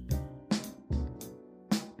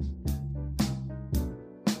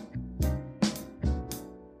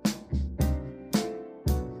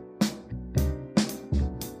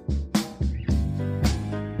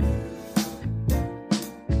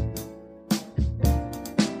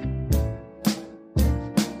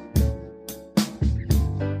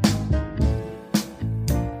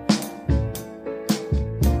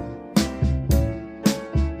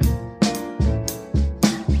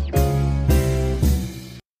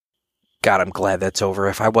 God, I'm glad that's over.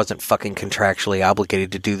 If I wasn't fucking contractually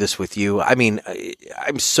obligated to do this with you, I mean,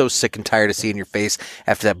 I'm so sick and tired of seeing your face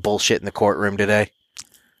after that bullshit in the courtroom today.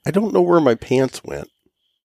 I don't know where my pants went.